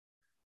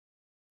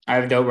 I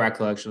have no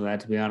recollection of that,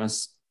 to be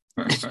honest.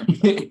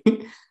 They've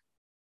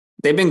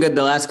been good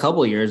the last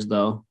couple years,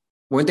 though.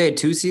 Weren't they a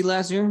 2 seed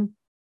last year?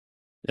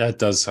 Yeah, it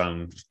does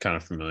sound kind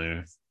of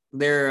familiar.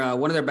 They're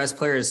one of their best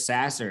players,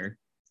 Sasser,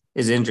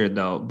 is injured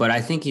though, but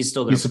I think he's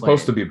still going to play.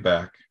 He's supposed to be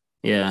back.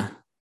 Yeah.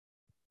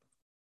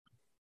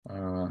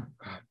 God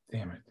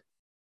damn it!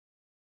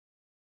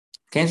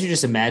 Can't you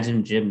just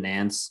imagine Jim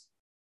Nance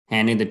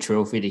handing the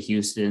trophy to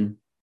Houston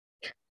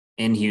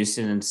in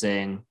Houston and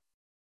saying,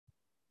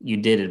 "You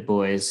did it,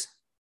 boys.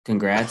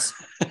 Congrats."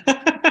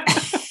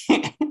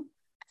 I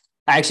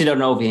actually don't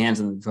know if he hands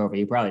him the trophy.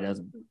 He probably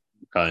doesn't.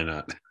 Probably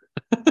not.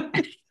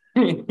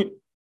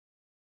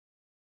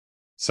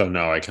 So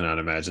no, I cannot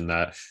imagine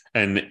that.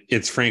 And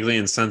it's frankly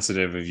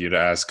insensitive of you to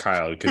ask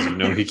Kyle because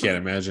he can't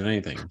imagine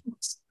anything.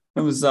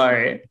 I'm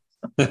sorry.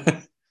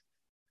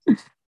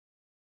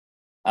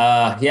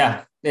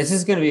 Yeah, this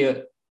is going to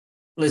be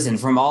listen,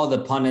 from all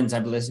the pundits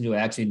I've listened to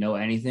actually know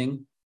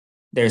anything,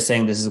 they're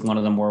saying this is one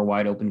of the more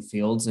wide open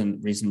fields in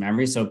recent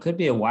memory. So it could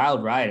be a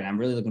wild ride, and I'm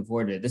really looking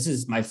forward to it. This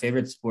is my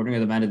favorite sporting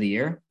event of the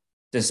year,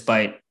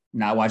 despite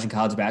not watching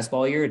college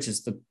basketball year. It's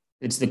just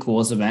it's the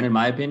coolest event in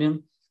my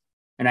opinion.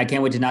 And I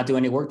can't wait to not do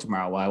any work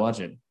tomorrow while I watch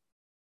it.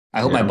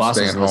 I hope my boss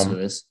doesn't listen to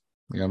this.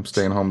 Yeah, I'm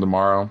staying home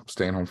tomorrow.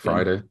 Staying home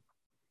Friday.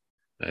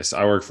 Nice.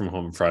 I work from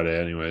home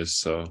Friday anyways,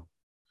 so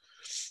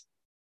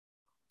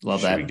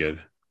love that. Should be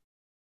good.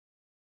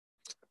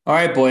 All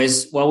right,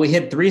 boys. Well, we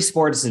hit 3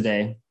 sports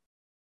today.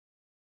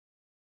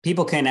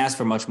 People can't ask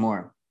for much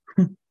more.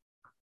 I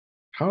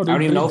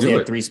don't even know if they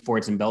have 3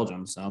 sports in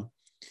Belgium. So,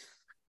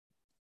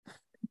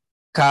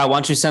 Kyle, why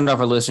don't you send off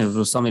our listeners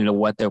with something to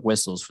wet their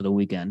whistles for the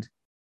weekend?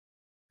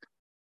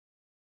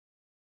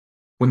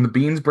 When the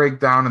beans break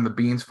down and the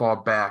beans fall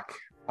back,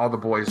 all the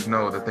boys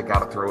know that they got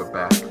to throw it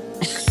back.